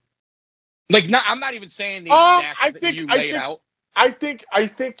happen? Like, I'm not even saying the exact that you laid out. I think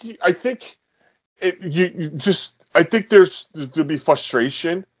there'll be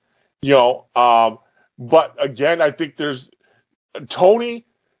frustration, but again, I think there's Tony,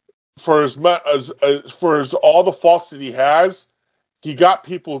 for as all the faults that he has, he got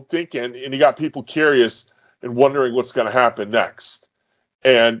people thinking and he got people curious and wondering what's going to happen next.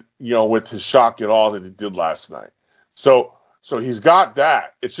 And, with his shock and all that he did last night. So he's got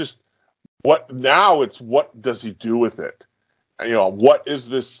that. It's just what does he do with it? What is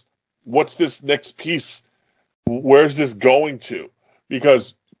this? What's this next piece? Where's this going to?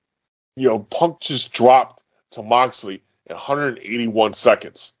 Because, Punk just dropped to Moxley in 181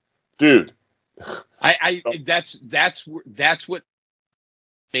 seconds. Dude. That's what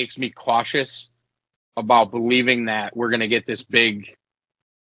makes me cautious about believing that we're going to get this big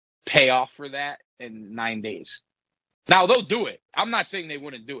payoff for that in 9 days. Now they'll do it. I'm not saying they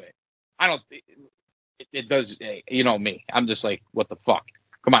wouldn't do it. I don't. It does. Me. I'm just like, what the fuck?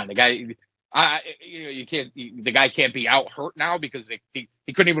 Come on, the guy. You can't. The guy can't be out hurt now because he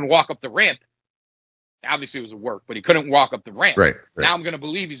couldn't even walk up the ramp. Obviously, it was a work, but he couldn't walk up the ramp. Right. Now I'm going to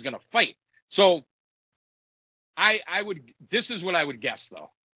believe he's going to fight. So, I would. This is what I would guess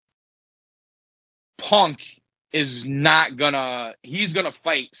though. Punk is not gonna. He's gonna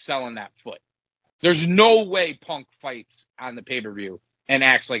fight selling that foot. There's no way Punk fights on the pay-per-view and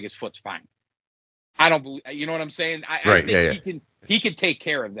acts like his foot's fine. I don't believe. You know what I'm saying? I think he can take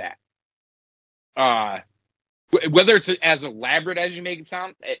care of that. Whether it's as elaborate as you make it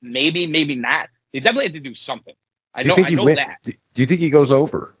sound, maybe not. They definitely have to do something. I know that. Do you think he goes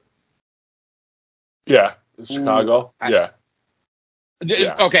over? Yeah, Chicago. Yeah.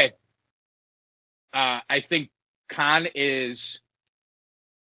 Okay. I think Khan is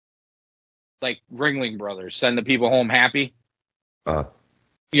like Ringling Brothers, send the people home happy.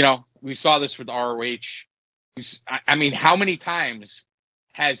 We saw this with ROH. I mean, how many times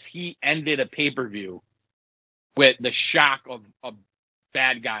has he ended a pay-per-view with the shock of a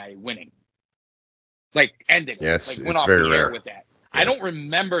bad guy winning? Like, ended it. Yes, like, went it's off very the rare air with that. Yeah. I don't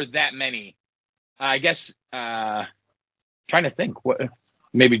remember that many. I guess, trying to think. What?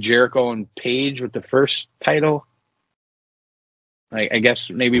 Maybe Jericho and Page with the first title? I guess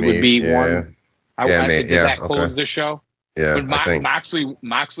maybe would be one. Did that close the show? Yeah, but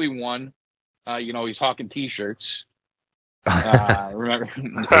Moxley won. He's hawking T-shirts. Remember?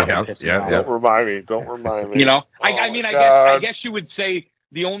 Yeah. Don't remind me. Don't remind me. You know, Oh I guess you would say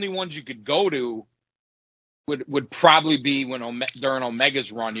the only ones you could go to would probably be when during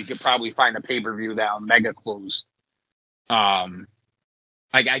Omega's run, you could probably find a pay-per-view that Omega closed. I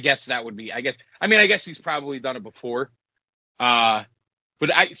guess that would be. I guess he's probably done it before. But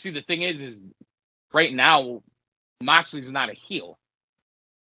I see the thing is right now Moxley's not a heel.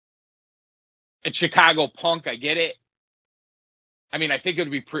 It's Chicago Punk. I get it. I mean, I think it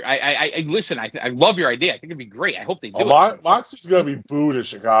would be. Listen. I love your idea. I think it'd be great. I hope they do it. Moxley's going to be booed in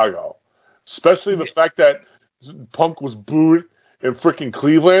Chicago, especially the fact that Punk was booed in freaking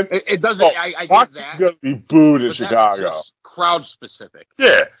Cleveland. It doesn't. I get Moxley's that. going to be booed in But Chicago. that's just crowd specific.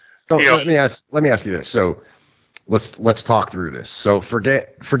 Yeah. So let me ask you this. So let's talk through this. So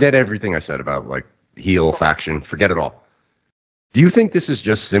forget everything I said about like heel faction. Forget it all. Do you think this is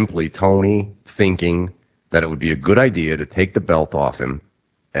just simply Tony thinking that it would be a good idea to take the belt off him,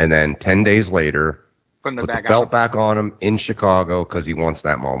 and then 10 days later put the belt back on him in Chicago because he wants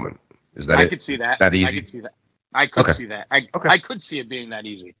that moment? Is that I could see that. That easy? I could see that. I could see that. I could see it being that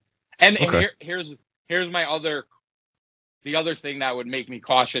easy. And here's the other thing that would make me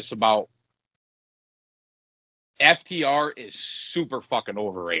cautious about FTR is super fucking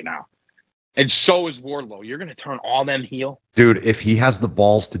over right now. And so is Wardlow. You're going to turn all them heel? Dude, if he has the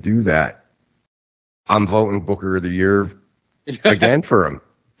balls to do that, I'm voting Booker of the Year again for him.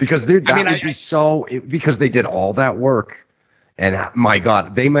 Because would be so... Because they did all that work. And my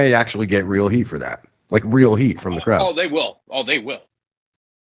God, they may actually get real heat for that. Like real heat from the crowd. Oh, they will.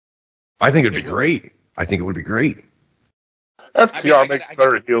 I think it'd be great. I think it would be great. FTR makes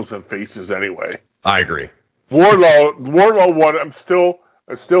better heels than faces anyway. I agree. Wardlow one. I'm still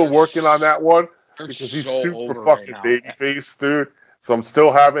working on that one because he's so super fucking right babyface, dude. So I'm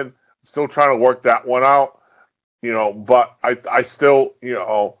still trying to work that one out. You know, but I still,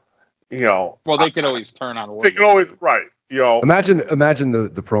 Well, they could always turn on Wardlow. They can always right. You know, imagine the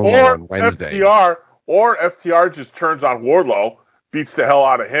promo on Wednesday. FTR just turns on Wardlow, beats the hell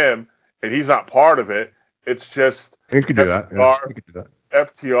out of him, and he's not part of it. It's just you could do that. Yeah, you could do that.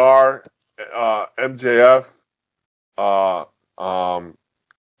 FTR, MJF, or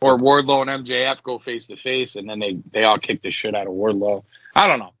Wardlow and MJF go face to face, and then they all kick the shit out of Wardlow. I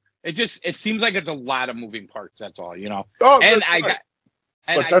don't know. It seems like it's a lot of moving parts. That's all, you know. Oh, and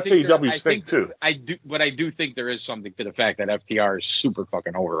but that's AEW's thing too. I do think there is something to the fact that FTR is super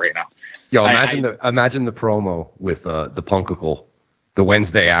fucking over right now. Yo, imagine the promo with the Punkicle the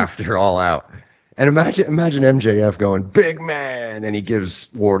Wednesday after All Out. And imagine MJF going, big man, and he gives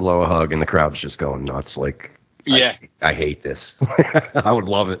Wardlow a hug, and the crowd's just going nuts. Like, yeah, I hate this. I would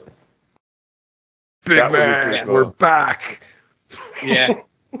love it. Big man, we're back. Yeah,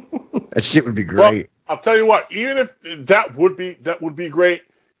 that shit would be great. Well, I'll tell you what. Even if that would be great.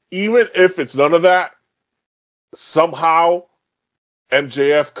 Even if it's none of that, somehow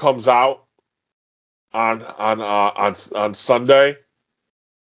MJF comes out on Sunday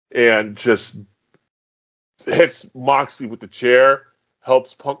and just hits Moxley with the chair,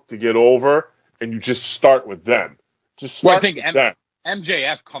 helps Punk to get over, and you just start with them. I think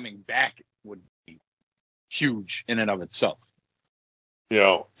MJF coming back would be huge in and of itself. You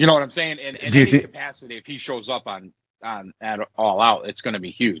know what I'm saying? In any capacity, if he shows up at All Out, it's going to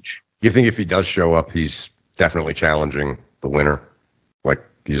be huge. You think if he does show up, he's definitely challenging the winner? Like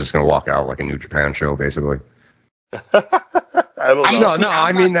he's just going to walk out like a New Japan show, basically. I don't know. No,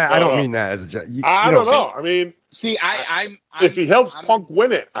 I mean that. I don't mean that as a joke. I don't know. I mean, see, I'm if he helps Punk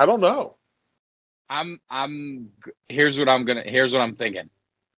win it, I don't know. Here's what I'm thinking.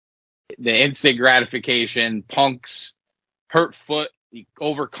 The instant gratification, Punk's hurt foot, he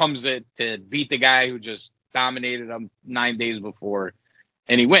overcomes it to beat the guy who just dominated him 9 days before,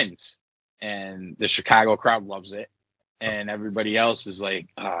 and he wins. And the Chicago crowd loves it, and everybody else is like,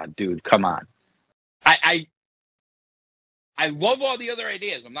 dude, come on. I love all the other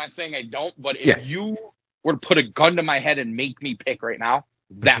ideas. I'm not saying I don't, but if you were to put a gun to my head and make me pick right now,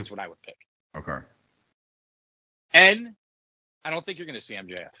 that's what I would pick. Okay. And I don't think you're going to see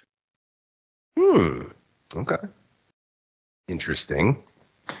MJF. Okay. Interesting.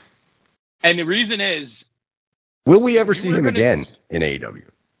 And the reason is... will we ever see him again in AEW?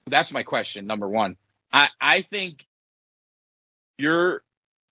 That's my question, number one. I think there's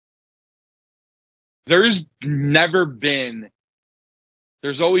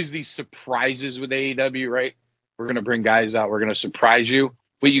always these surprises with AEW, right? We're going to bring guys out. We're going to surprise you.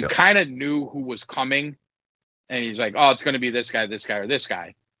 But you kind of knew who was coming. And he's like, oh, it's going to be this guy, or this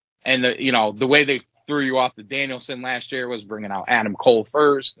guy. And the way they threw you off the Danielson last year was bringing out Adam Cole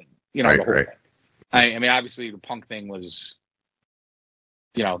first. And, right. I mean, obviously the Punk thing was,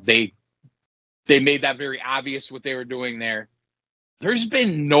 they made that very obvious what they were doing there. There's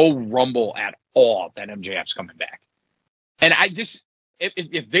been no rumble at all that MJF's coming back. And I just,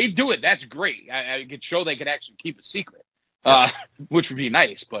 if they do it, that's great. I could show they could actually keep a secret, which would be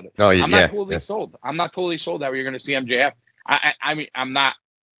nice. But I'm not totally sold. I'm not totally sold that we're going to see MJF. I mean, I'm not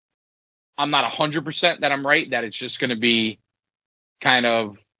 100% that I'm right, that it's just going to be kind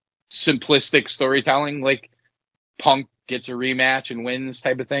of simplistic storytelling, like Punk gets a rematch and wins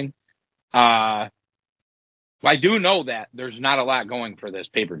type of thing. I do know that there's not a lot going for this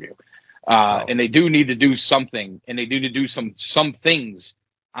pay-per-view. And they do need to do something, and they do need to do some things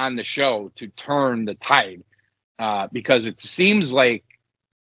on the show to turn the tide, because it seems like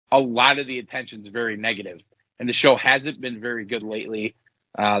a lot of the attention is very negative, and the show hasn't been very good lately.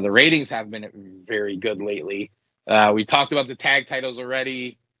 The ratings have been very good lately. We talked about the tag titles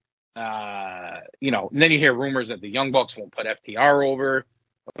already. And then you hear rumors that the Young Bucks won't put FTR over,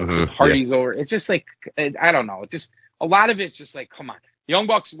 Hardy's over. It's just like, I don't know. It's just a lot of it's just like, come on. Young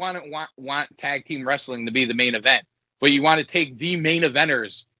Bucks want tag team wrestling to be the main event, but you want to take the main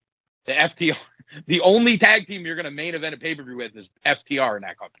eventers, the FTR. The only tag team you're going to main event a pay-per-view with is FTR in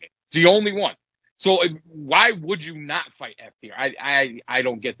that company. It's the only one. So why would you not fight FTR? I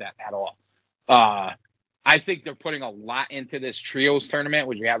don't get that at all. I think they're putting a lot into this trios tournament,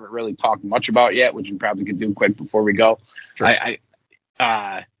 which we haven't really talked much about yet, which we probably could do quick before we go. Sure.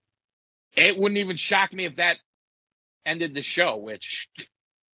 It wouldn't even shock me if that ended the show, which,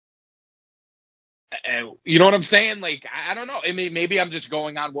 you know what I'm saying? Like, I don't know. I mean, maybe I'm just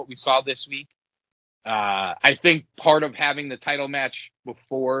going on what we saw this week. I think part of having the title match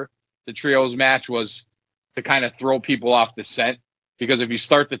before the trios match was to kind of throw people off the scent, because if you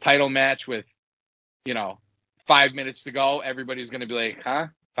start the title match with, 5 minutes to go, everybody's going to be like, huh?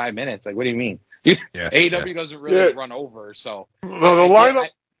 5 minutes? Like, what do you mean? AEW doesn't really run over, so. The lineup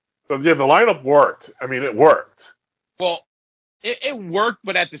worked. I mean, it worked. Well, it worked,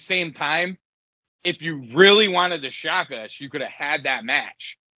 but at the same time, if you really wanted to shock us, you could have had that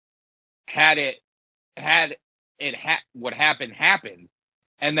match. What happened,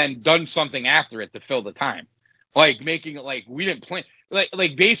 and then done something after it to fill the time. Like making it like we didn't plan.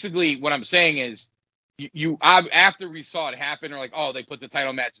 Like basically what I'm saying is, after we saw it happen, or like, oh, they put the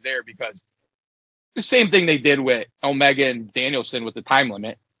title match there because the same thing they did with Omega and Danielson with the time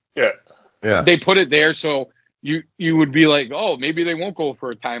limit. Yeah. They put it there so you would be like, oh, maybe they won't go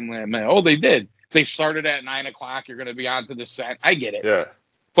for a time limit. Oh, they did. They started at 9:00. You're going to be onto the set. I get it. Yeah.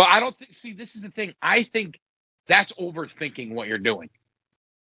 But I don't think. See, this is the thing. I think that's overthinking what you're doing.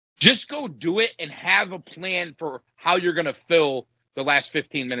 Just go do it and have a plan for how you're going to fill the last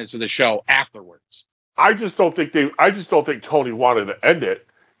 15 minutes of the show afterwards. I just don't think Tony wanted to end it,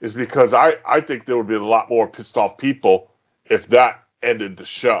 is because I think there would be a lot more pissed off people if that ended the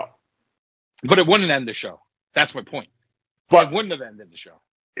show. But it wouldn't end the show. That's my point. But it wouldn't have ended the show.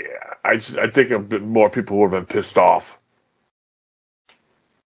 Yeah, I think a bit more people would have been pissed off.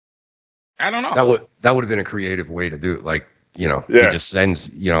 I don't know. That would have been a creative way to do it. Like, he just sends,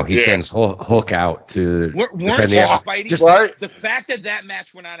 sends Hook out to defend the Spidey. Right. The fact that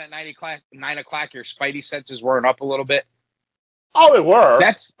match went on at 9:00, your Spidey senses weren't up a little bit. Oh, they were.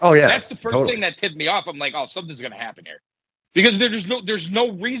 That's the first thing that tipped me off. I'm like, oh, something's gonna happen here, because there's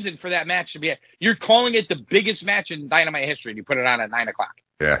no reason for that match to be. You're calling it the biggest match in Dynamite history, and you put it on at 9:00.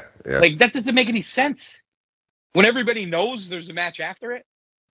 Yeah. Like, that doesn't make any sense when everybody knows there's a match after it.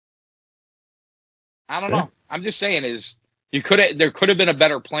 I don't know. I'm just saying there could have been a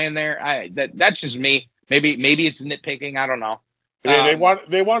better plan there. That's just me. Maybe it's nitpicking. I don't know. They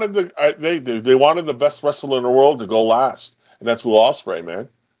wanted the best wrestler in the world to go last, and that's Will Ospreay, man.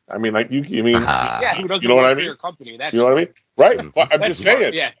 I mean, like you mean, who doesn't you know what I mean? For your company? You know what I mean? Right? Yeah. Well, I'm just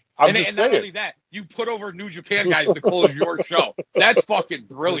saying. Yeah. I'm just saying. Not only that, you put over New Japan guys to close your show. That's fucking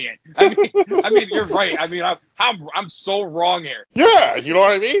brilliant. I mean, you're right. I mean, I'm so wrong here. Yeah, you know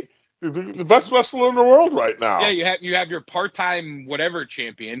what I mean? The best wrestler in the world right now. Yeah, you have your part-time whatever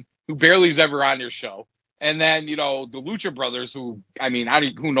champion who barely's ever on your show, and then the Lucha Brothers, who, I mean,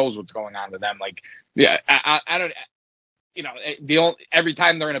 who knows what's going on with them? Like, yeah, I don't. Every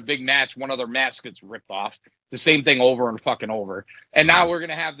time they're in a big match, one of their masks gets ripped off. The same thing over and fucking over. And now we're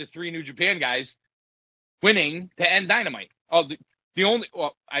gonna have the 3 New Japan guys winning to end Dynamite. Oh,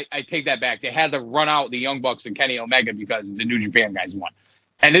 I take that back. They had to run out the Young Bucks and Kenny Omega because the New Japan guys won.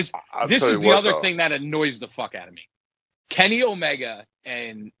 And this is the other thing that annoys the fuck out of me. Kenny Omega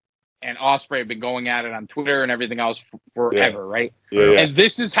and Ospreay have been going at it on Twitter and everything else forever, right? Yeah. And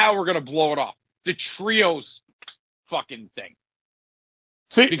this is how we're gonna blow it off. The trios fucking thing.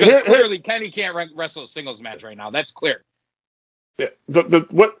 See, Because clearly Kenny can't wrestle a singles match right now. That's clear.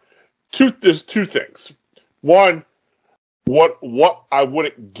 There's two things. One, what I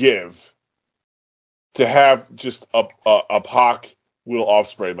wouldn't give to have just a Pac Will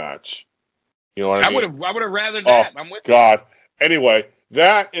Ospreay match. You know what I mean? I would have rather that. I'm with God. Anyway,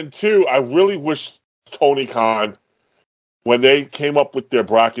 that, and two, I really wish Tony Khan, when they came up with their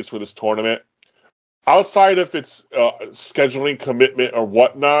brackets for this tournament, outside of its scheduling commitment or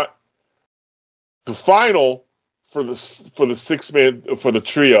whatnot, the final for the 6-man for the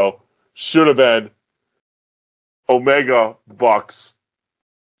trio should have been Omega, Bucks,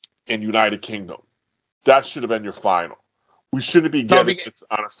 and United Kingdom. That should have been your final. We shouldn't be getting this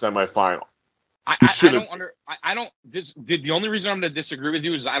on a semifinal. The only reason I'm going to disagree with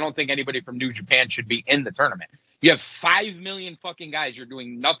you is I don't think anybody from New Japan should be in the tournament. You have 5 million fucking guys you're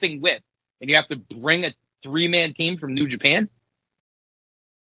doing nothing with, and you have to bring a 3-man team from New Japan?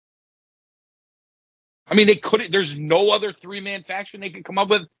 I mean, there's no other 3-man faction they could come up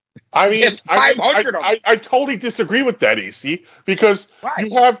with. I mean, 500 of them. I totally disagree with that, EC, because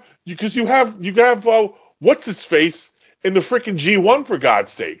Why? you have what's his face in the freaking G1, for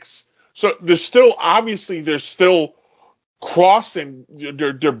God's sakes. So there's still crossing,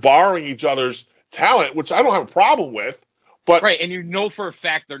 they're borrowing each other's talent, which I don't have a problem with. But right, and you know for a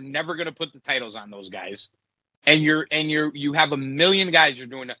fact they're never going to put the titles on those guys, and you have a million guys you're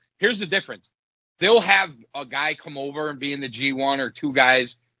doing that. Here's the difference: they'll have a guy come over and be in the G1, or 2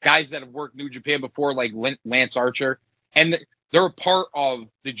 guys that have worked New Japan before, like Lance Archer, and they're a part of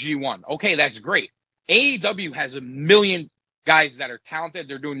the G1. Okay, that's great. AEW has a million guys that are talented.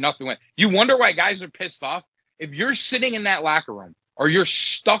 They're doing nothing with. You wonder why guys are pissed off? If you're sitting in that locker room or you're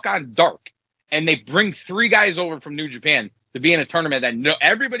stuck on Dark and they bring 3 guys over from New Japan to be in a tournament that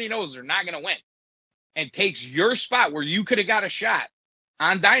everybody knows they're not going to win, and takes your spot where you could have got a shot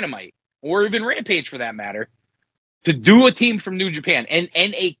on Dynamite or even Rampage for that matter, to do a team from New Japan and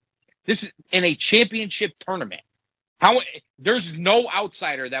this is in a championship tournament. There's no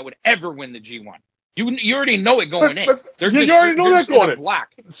outsider that would ever win the G1. You already know it going in. You already know that going in.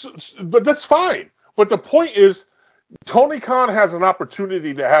 Block. But that's fine. But the point is, Tony Khan has an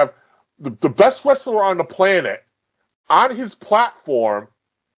opportunity to have the best wrestler on the planet on his platform.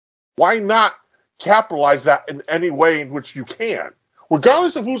 Why not capitalize that in any way in which you can?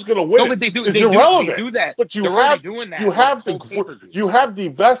 Regardless of who's going to win, but they do. It's They irrelevant. do that. But you They're have already doing that. You have the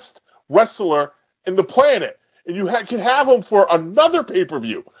best wrestler in the planet, and you can have him for another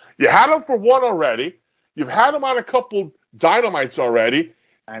pay-per-view. You had him for one already. You've had him on a couple Dynamites already.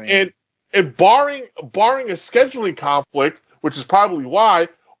 I mean, and barring a scheduling conflict, which is probably why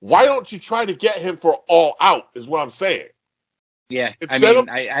don't you try to get him for All Out, is what I'm saying. Yeah,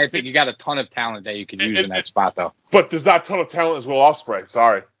 I think you got a ton of talent that you could use in that spot, though. But there's not a ton of talent as Will Ospreay.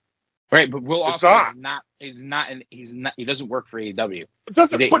 Sorry. Right, but Will Ospreay he doesn't work for AEW. You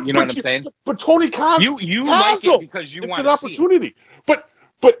know what I'm saying? But Tony Khan, you like it because you want to. It's an opportunity.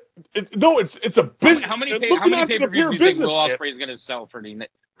 It's a business. How many pay-per-views do you think Will Ospreay is going to sell for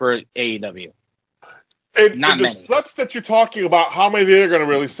AEW? And the schleps that you're talking about, how many they're going to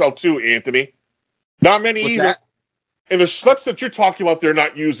really sell too, Anthony? Not many either. That? And the schleps that you're talking about, they're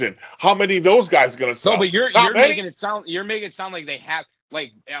not using. How many of those guys are going to sell? No, but you're making it sound like they have,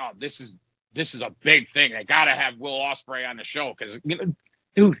 like, oh, this is a big thing. They got to have Will Ospreay on the show because,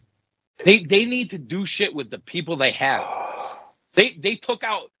 dude, they need to do shit with the people they have. They took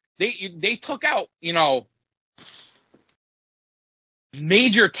out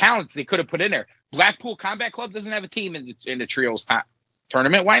major talents they could have put in there. Blackpool Combat Club doesn't have a team in the trios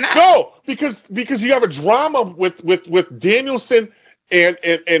tournament. Why not? No, because you have a drama with Danielson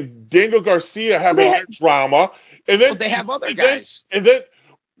and Daniel Garcia having their drama, and then they have other guys. And then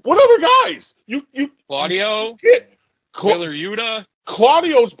what other guys? You Claudio, Killer Yuta.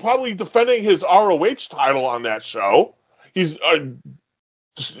 Claudio's probably defending his ROH title on that show. He's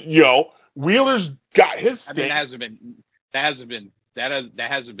Wheeler's got his thing. That hasn't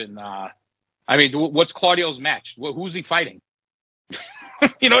been. I mean, what's Claudio's match? Who's he fighting?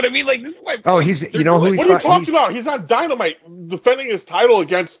 You know what I mean? Like, this is my. Oh, he's. You know who he's. What are you talking about? He's on Dynamite defending his title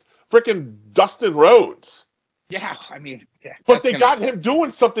against freaking Dustin Rhodes. Yeah, I mean, yeah. But they got him doing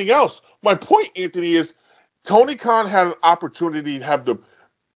something else. My point, Anthony, is Tony Khan had an opportunity to have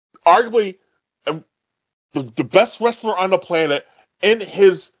arguably the best wrestler on the planet in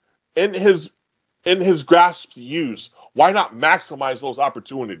his grasp to use. Why not maximize those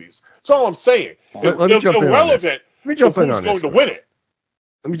opportunities? That's all I'm saying. Let me jump in on this. Let me jump in on this. Who's going to win it?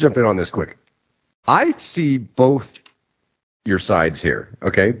 Let me jump in on this quick. I see both your sides here,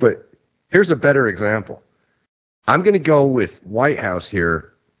 okay? But here's a better example. I'm going to go with White House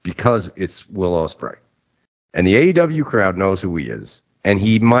here because it's Will Ospreay. And the AEW crowd knows who he is. And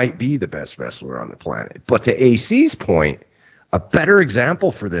he might be the best wrestler on the planet. But to AC's point, a better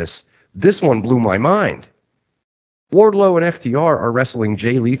example for this one blew my mind. Wardlow and FTR are wrestling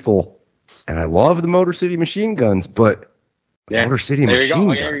Jay Lethal. And I love the Motor City Machine Guns, but Motor City Machine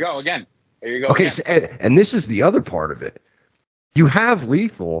Guns. There you go again. There you go. Okay, so, and this is the other part of it. You have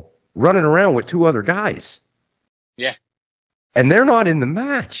Lethal running around with two other guys. Yeah. And they're not in the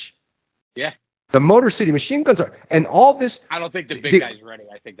match. Yeah. The Motor City Machine Guns are, and all this. I don't think the big guy's ready.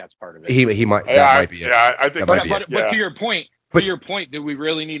 I think that's part of it. He might. That might be it. Yeah, I think. But to your point, do we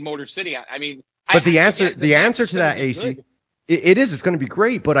really need Motor City? I mean, but the answer to that, AC, it is. It's going to be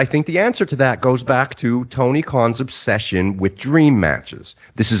great. But I think the answer to that goes back to Tony Khan's obsession with dream matches.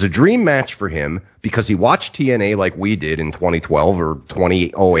 This is a dream match for him because he watched TNA like we did in 2012 or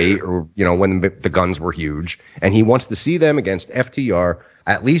 2008, or when the Guns were huge, and he wants to see them against FTR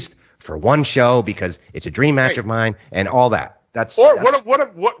at least for one show because it's a dream match of mine and all that. What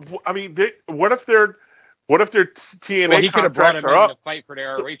if their TNA he could have brought him in to fight for the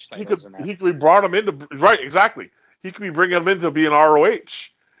ROH titles. He could be brought him into exactly. He could be bringing him in to be an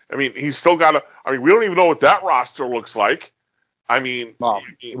ROH. I mean, he's still got to. I mean, we don't even know what that roster looks like. I mean,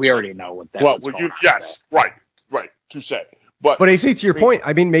 we already know what that. Yes, right, touche. But AC, to your point,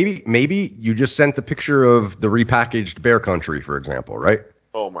 I mean, maybe you just sent the picture of the repackaged Bear Country, for example, right?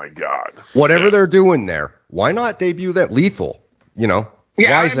 Oh my God! Whatever they're doing there, why not debut that Lethal?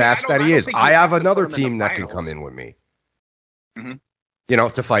 Wise ass that he is. I have another team that can come in with me. Mm-hmm.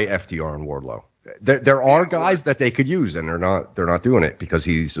 To fight FTR and Wardlow. There are guys that they could use, and they're not doing it because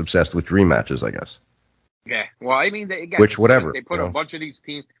he's obsessed with dream matches, I guess. Yeah. Well, I mean, they put a bunch of these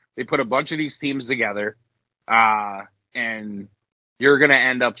teams. They put a bunch of these teams together, and you're gonna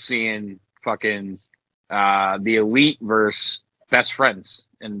end up seeing fucking the Elite versus Best Friends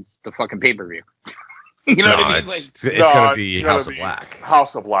in the fucking pay-per-view. You know what I mean? It's going to be House of Black.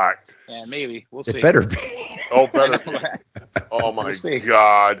 House of Black. Yeah, maybe. We'll see. It better be. Oh, better be. Oh, my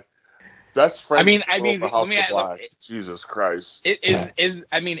God. Best Friends. I mean, let me ask, Jesus Christ.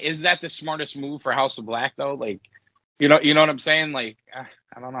 Is that the smartest move for House of Black, though? Like, you know what I'm saying? Like,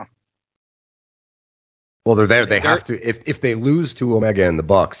 I don't know. Well, they're there. They have to. If they lose to Omega and the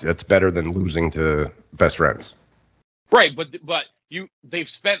Bucks, that's better than losing to Best Friends. Right, but they've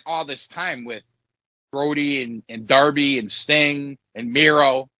spent all this time with Brody and Darby and Sting and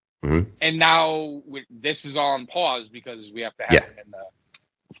Miro, and now this is all on pause because we have to have them in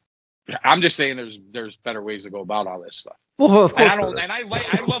the. I'm just saying, there's better ways to go about all this stuff. Well, of course, I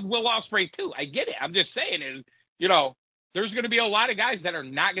love Will Ospreay too. I get it. I'm just saying there's going to be a lot of guys that are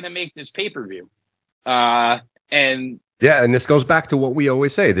not going to make this pay-per-view, and this goes back to what we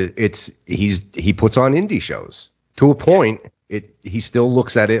always say, that he puts on indie shows to a point. He still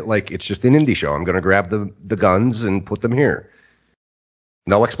looks at it like it's just an indie show. I'm going to grab the guns and put them here.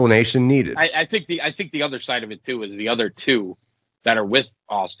 No explanation needed. I think the other side of it too is the other two that are with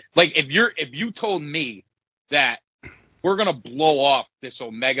us. Like if you told me that we're going to blow off this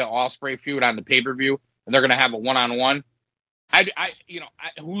Omega Ospreay feud on the pay-per-view and they're going to have a one-on-one,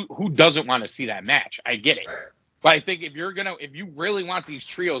 who doesn't want to see that match? I get it. But I think if you really want these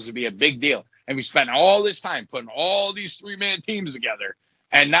trios to be a big deal, and we spent all this time putting all these 3-man teams together,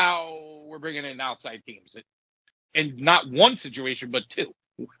 and now we're bringing in outside teams, and not one situation, but two.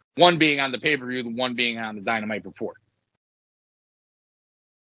 One being on the pay-per-view, the one being on the Dynamite before.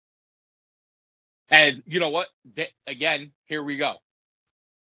 And you know what? Again, here we go.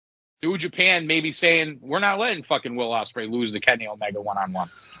 New Japan may be saying, we're not letting fucking Will Ospreay lose to Kenny Omega one-on-one.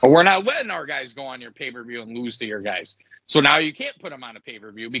 Or we're not letting our guys go on your pay-per-view and lose to your guys. So now you can't put them on a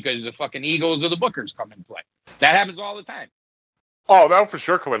pay-per-view because the fucking egos of the bookers come into play. That happens all the time. Oh, that'll for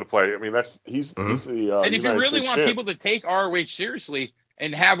sure come into play. I mean, he's the and if you really want people to take ROH seriously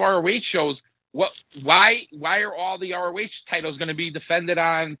and have ROH shows, why are all the ROH titles going to be defended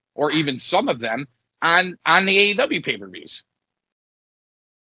on, or even some of them, on the AEW pay-per-views?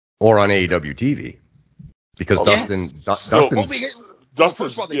 Or on AEW TV, because Dustin. First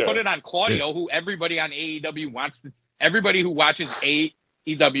of all, they put it on Claudio, who everybody on AEW everybody who watches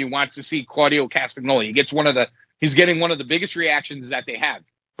AEW wants to see Claudio Castagnoli. He's getting one of the biggest reactions that they have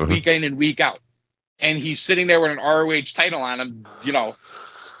week in and week out, and he's sitting there with an ROH title on him.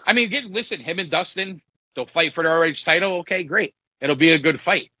 I mean, listen, him and Dustin, they'll fight for the ROH title. Okay, great, it'll be a good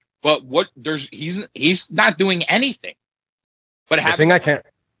fight. But he's not doing anything. But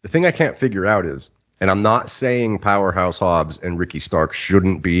the thing I can't figure out is, and I'm not saying Powerhouse Hobbs and Ricky Stark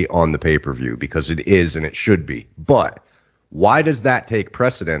shouldn't be on the pay-per-view, because it is and it should be. But why does that take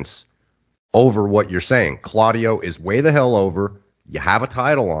precedence over what you're saying. Claudio is way the hell over. You have a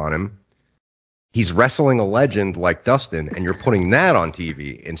title on him. He's wrestling a legend like Dustin, and you're putting that on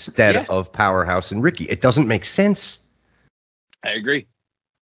TV instead of Powerhouse and Ricky. It doesn't make sense. I agree.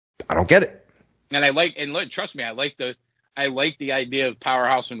 I don't get it. And trust me, I like the idea of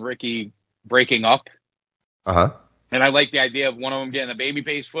Powerhouse and Ricky breaking up. Uh-huh. And I like the idea of one of them getting a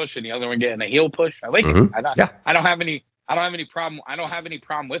babyface push and the other one getting a heel push. I like it. I don't have any problem. I don't have any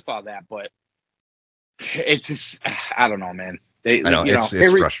problem with all that, but it's just, I don't know, man. I know, it's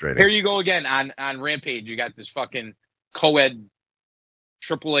frustrating. Here you go again on Rampage. You got this fucking co-ed,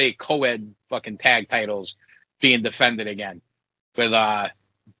 AAA co-ed fucking tag titles being defended again with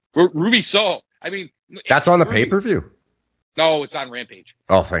Ruby Soho. I mean, that's on the pay-per-view. No, it's on Rampage.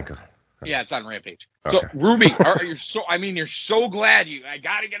 Oh, thank God. Yeah, it's on Rampage. Okay. So Ruby, you're so glad I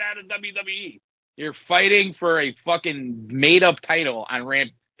got to get out of WWE. You're fighting for a fucking made-up title on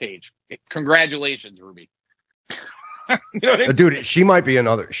Rampage. Congratulations, Ruby. You know what I mean? Dude, she might be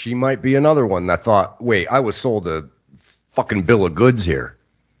another one that thought, wait, I was sold a fucking bill of goods here.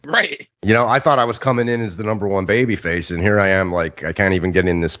 Right. You know, I thought I was coming in as the number one babyface, and here I am, like, I can't even get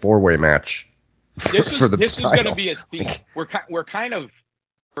in this 4-way match for the This title. is going to be a theme. We're kind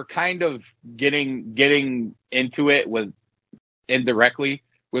of getting into it with indirectly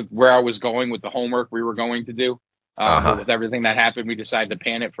with where I was going with the homework we were going to do. But with everything that happened, we decided to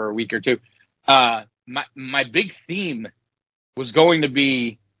pan it for a week or two. My big theme was going to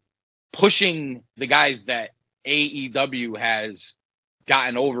be pushing the guys that AEW has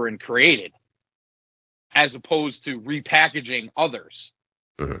gotten over and created, as opposed to repackaging others.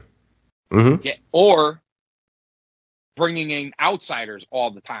 Mm-hmm. Mm-hmm. Yeah, or bringing in outsiders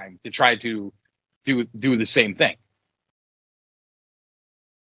all the time to try to do the same thing.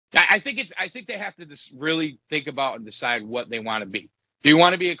 I think they have to just really think about and decide what they want to be. Do you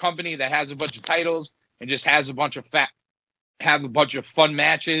want to be a company that has a bunch of titles and just has a bunch of fun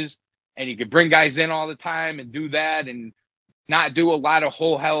matches, and you could bring guys in all the time and do that and not do a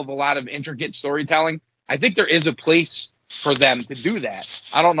hell of a lot of intricate storytelling? I think there is a place for them to do that.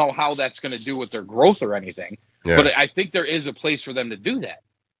 I don't know how that's going to do with their growth or anything, but I think there is a place for them to do that.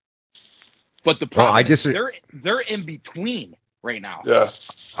 But the problem is they're in between right now. Yeah.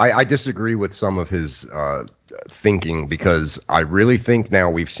 I disagree with some of his thinking, because I really think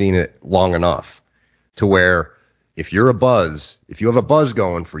now we've seen it long enough to where if you have a buzz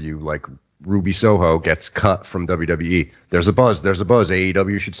going for you, like Ruby Soho gets cut from WWE, there's a buzz.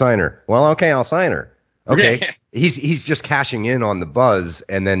 AEW should sign her. Well, okay, I'll sign her. Okay. He's just cashing in on the buzz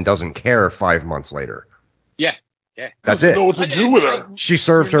and then doesn't care 5 months later. Yeah. That's it. Know what to do with her. She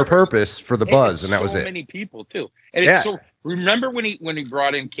served her purpose for the buzz, and that was it. So many people too, and it's so. Remember when he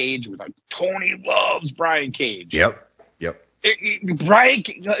brought in Cage with like Tony loves Brian Cage. Yep. Brian,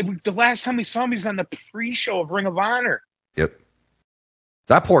 the last time we saw him, he was on the pre-show of Ring of Honor. Yep.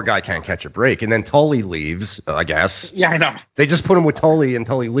 That poor guy can't catch a break, and then Tully leaves. I guess. Yeah, I know. They just put him with Tully, and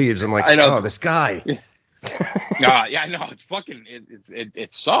Tully leaves. I'm like, oh, this guy. Yeah, I know. It's fucking.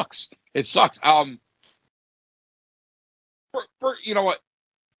 It sucks. It sucks. For you know what,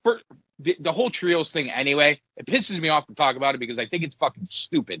 for the whole trios thing anyway, it pisses me off to talk about it because I think it's fucking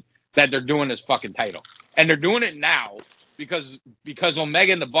stupid that they're doing this fucking title, and they're doing it now because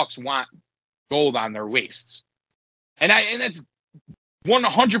Omega and the Bucks want gold on their waists, and that's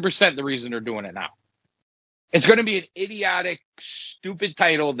 100% the reason they're doing it now. It's going to be an idiotic, stupid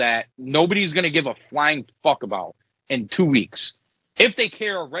title that nobody's going to give a flying fuck about in 2 weeks, if they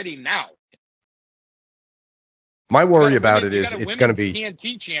care already now. My worry about it is it's going to be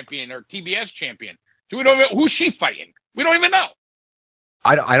TNT champion or TBS champion. Who's she fighting? We don't even know.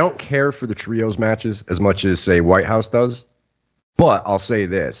 I don't care for the trios matches as much as, say, White House does. But I'll say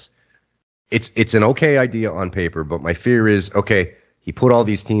this. It's an okay idea on paper, but my fear is, okay, he put all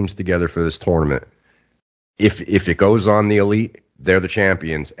these teams together for this tournament. If it goes on the Elite, they're the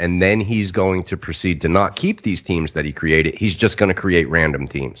champions, and then he's going to proceed to not keep these teams that he created. He's just going to create random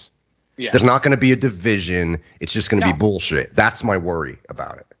teams. Yeah. There's not going to be a division. It's just going to be bullshit. That's my worry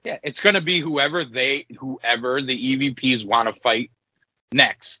about it. Yeah, it's going to be whoever the EVPs want to fight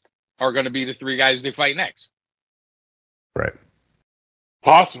next are going to be the 3 guys they fight next. Right.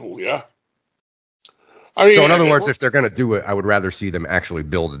 Possible, yeah. I mean, so in other words, if they're going to do it, I would rather see them actually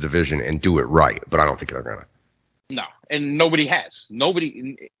build a division and do it right. But I don't think they're going to. No, and nobody has.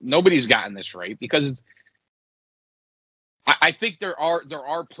 Nobody's gotten this right because I think there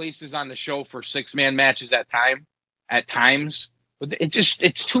are places on the show for 6-man matches at times, but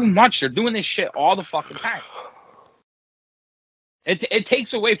it's too much. They're doing this shit all the fucking time. It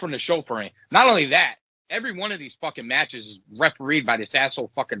takes away from the show for me. Not only that, every one of these fucking matches is refereed by this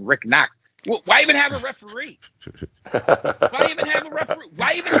asshole fucking Rick Knox. Well, why even have a referee? Why even have a referee?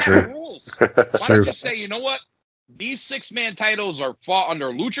 Why even have rules? Why not just say, you know what? These 6-man titles fall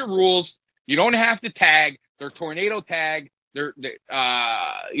under Lucha rules. You don't have to tag. They're tornado tag. They're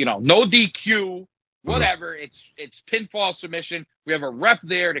no DQ, whatever. It's pinfall submission. We have a ref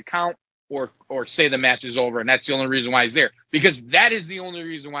there to count or say the match is over, and that's the only reason why he's there. Because that is the only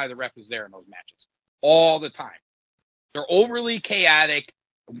reason why the ref is there in those matches. All the time. They're overly chaotic.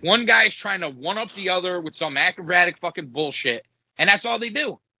 One guy's trying to one-up the other with some acrobatic fucking bullshit, and that's all they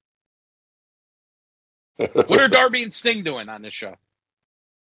do. What are Darby and Sting doing on this show?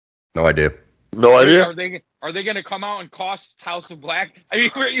 No idea. No idea. Are they going to come out and cost House of Black? I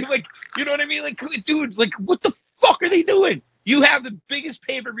mean, you know what I mean? Like, dude, like, what the fuck are they doing? You have the biggest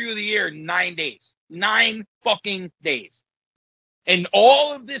pay-per-view of the year in 9 days. 9 fucking days. And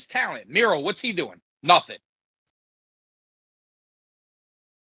all of this talent. Miro, what's he doing? Nothing.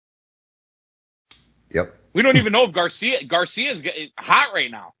 Yep. We don't even know if Garcia's hot right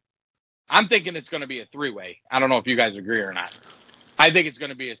now. I'm thinking it's going to be a 3-way. I don't know if you guys agree or not. I think it's going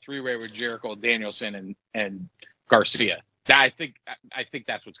to be a 3-way with Jericho, Danielson, and Garcia. I think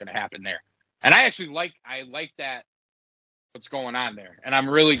that's what's going to happen there. And I like that. What's going on there? And I'm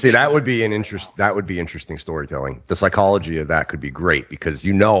really that would be interesting storytelling. The psychology of that could be great because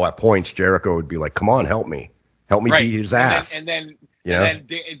at points Jericho would be like, "Come on, help me beat his ass," and then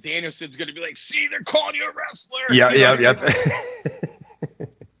Danielson's going to be like, "See, they're calling you a wrestler." Yeah.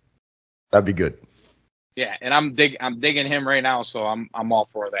 That'd be good. Yeah, and I'm digging him right now, so I'm all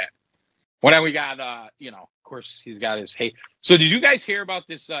for that. Well, then we got of course he's got his hate. So did you guys hear about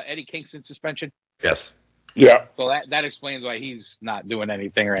this Eddie Kingston suspension? Yes. Yeah. So that explains why he's not doing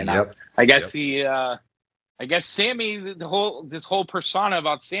anything right now. Yep. I guess I guess Sammy, this whole persona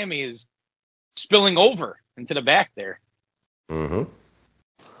about Sammy is spilling over into the back there. Mm-hmm.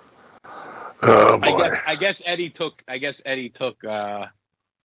 Oh boy. I guess Eddie took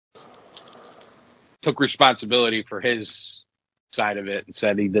took responsibility for his side of it and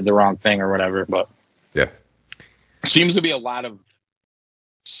said he did the wrong thing or whatever. But yeah, seems to be a lot of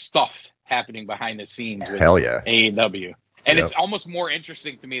stuff happening behind the scenes with AEW. And it's almost more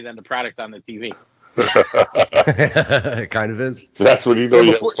interesting to me than the product on the TV. It kind of is. That's when you know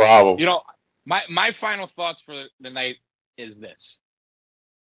you have a problem. You know, my final thoughts for the night is this.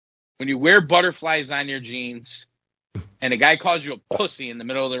 When you wear butterflies on your jeans and a guy calls you a pussy in the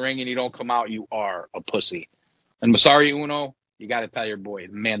middle of the ring and you don't come out, you are a pussy. And Masaru Uno, you got to tell your boy,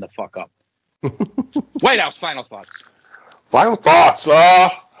 man the fuck up. White House, final thoughts. Final thoughts.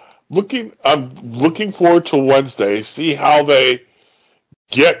 I'm looking forward to Wednesday. See how they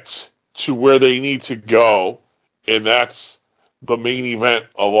get to where they need to go, and that's the main event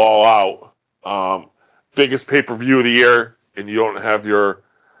of All Out. Biggest pay-per-view of the year, and you don't have your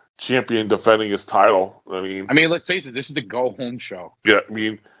champion defending his title. I mean, let's face it. This is the go-home show. Yeah, I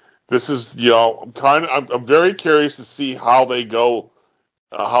mean, this is I'm very curious to see how they go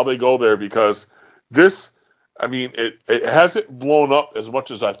there because this. I mean, it hasn't blown up as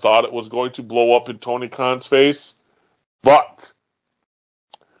much as I thought it was going to blow up in Tony Khan's face, but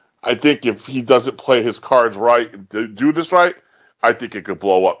I think if he doesn't play his cards right and do this right, I think it could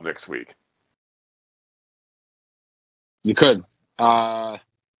blow up next week. You could.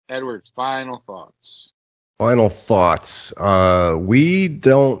 Edwards, final thoughts. Final thoughts. We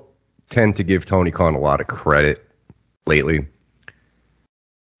don't tend to give Tony Khan a lot of credit lately.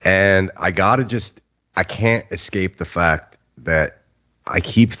 And I can't escape the fact that I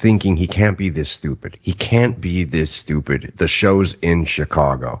keep thinking he can't be this stupid. He can't be this stupid. The show's in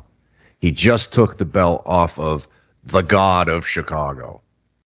Chicago. He just took the belt off of the God of Chicago.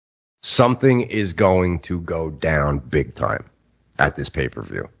 Something is going to go down big time at this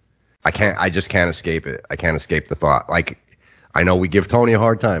pay-per-view. I just can't escape it. I can't escape the thought. Like, I know we give Tony a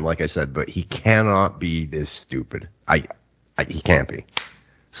hard time, like I said, but he cannot be this stupid. He can't be.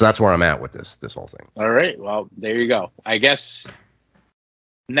 So that's where I'm at with this whole thing. All right. Well, there you go. I guess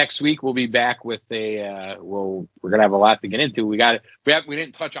next week we'll be back with we're gonna have a lot to get into. We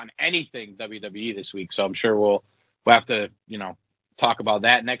didn't touch on anything WWE this week, so I'm sure we'll have to talk about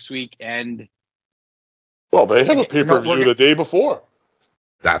that next week. And well, they have a pay-per-view the day before.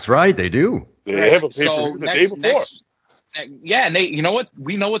 That's right, they do. They have a pay-per-view the day before. Yeah, and you know what?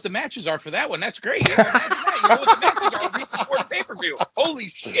 We know what the matches are for that one. That's great. You know what the matches are a week before the pay-per-view. Holy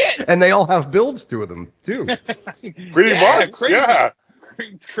shit! And they all have builds to them too. Pretty much, crazy. Yeah.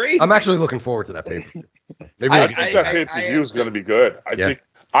 It's crazy. I'm actually looking forward to that pay-per-view. I think that pay-per-view is going to be good.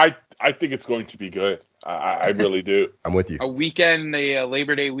 I think it's going to be good. I really do. I'm with you. A weekend, a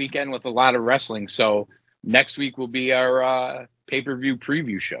Labor Day weekend with a lot of wrestling. So next week will be our pay-per-view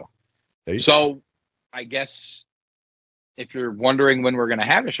preview show. So, I guess if you're wondering when we're going to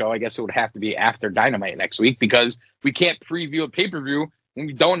have a show, I guess it would have to be after Dynamite next week because we can't preview a pay-per-view when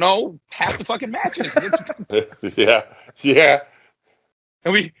we don't know half the fucking matches. Yeah.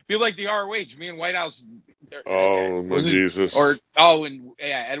 And we feel like the ROH, me and Whitehouse. Oh, my Jesus. And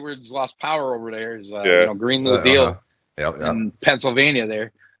Edwards lost power over there. His, Green New Deal Yep. in Pennsylvania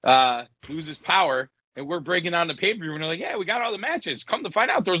there. Loses power. And we're breaking down the pay-per-view, and they're like, yeah, we got all the matches. Come to find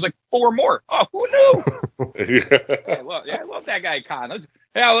out, there was like 4 more. Oh, who knew? I love that guy, Con.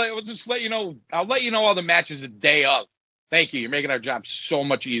 I'll just let you know. I'll let you know all the matches the day of. Thank you. You're making our job so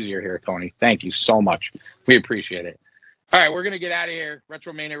much easier here, Tony. Thank you so much. We appreciate it. All right, we're going to get out of here.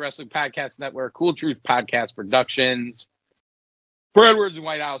 Retromania Wrestling Podcast Network, Cool Truth Podcast Productions. For Edwards and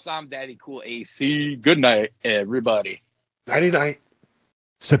Whitehouse, I'm Daddy Cool AC. Good night, everybody. Nighty-night.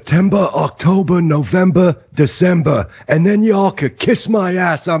 September, October, November, December, and then y'all could kiss my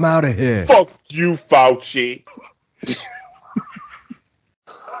ass. I'm out of here. Fuck you, Fauci.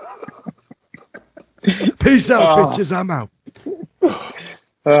 Peace out, bitches. I'm out.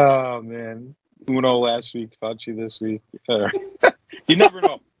 Oh, man. Uno last week, Fauci this week. You never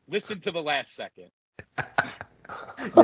know. Listen to the last second.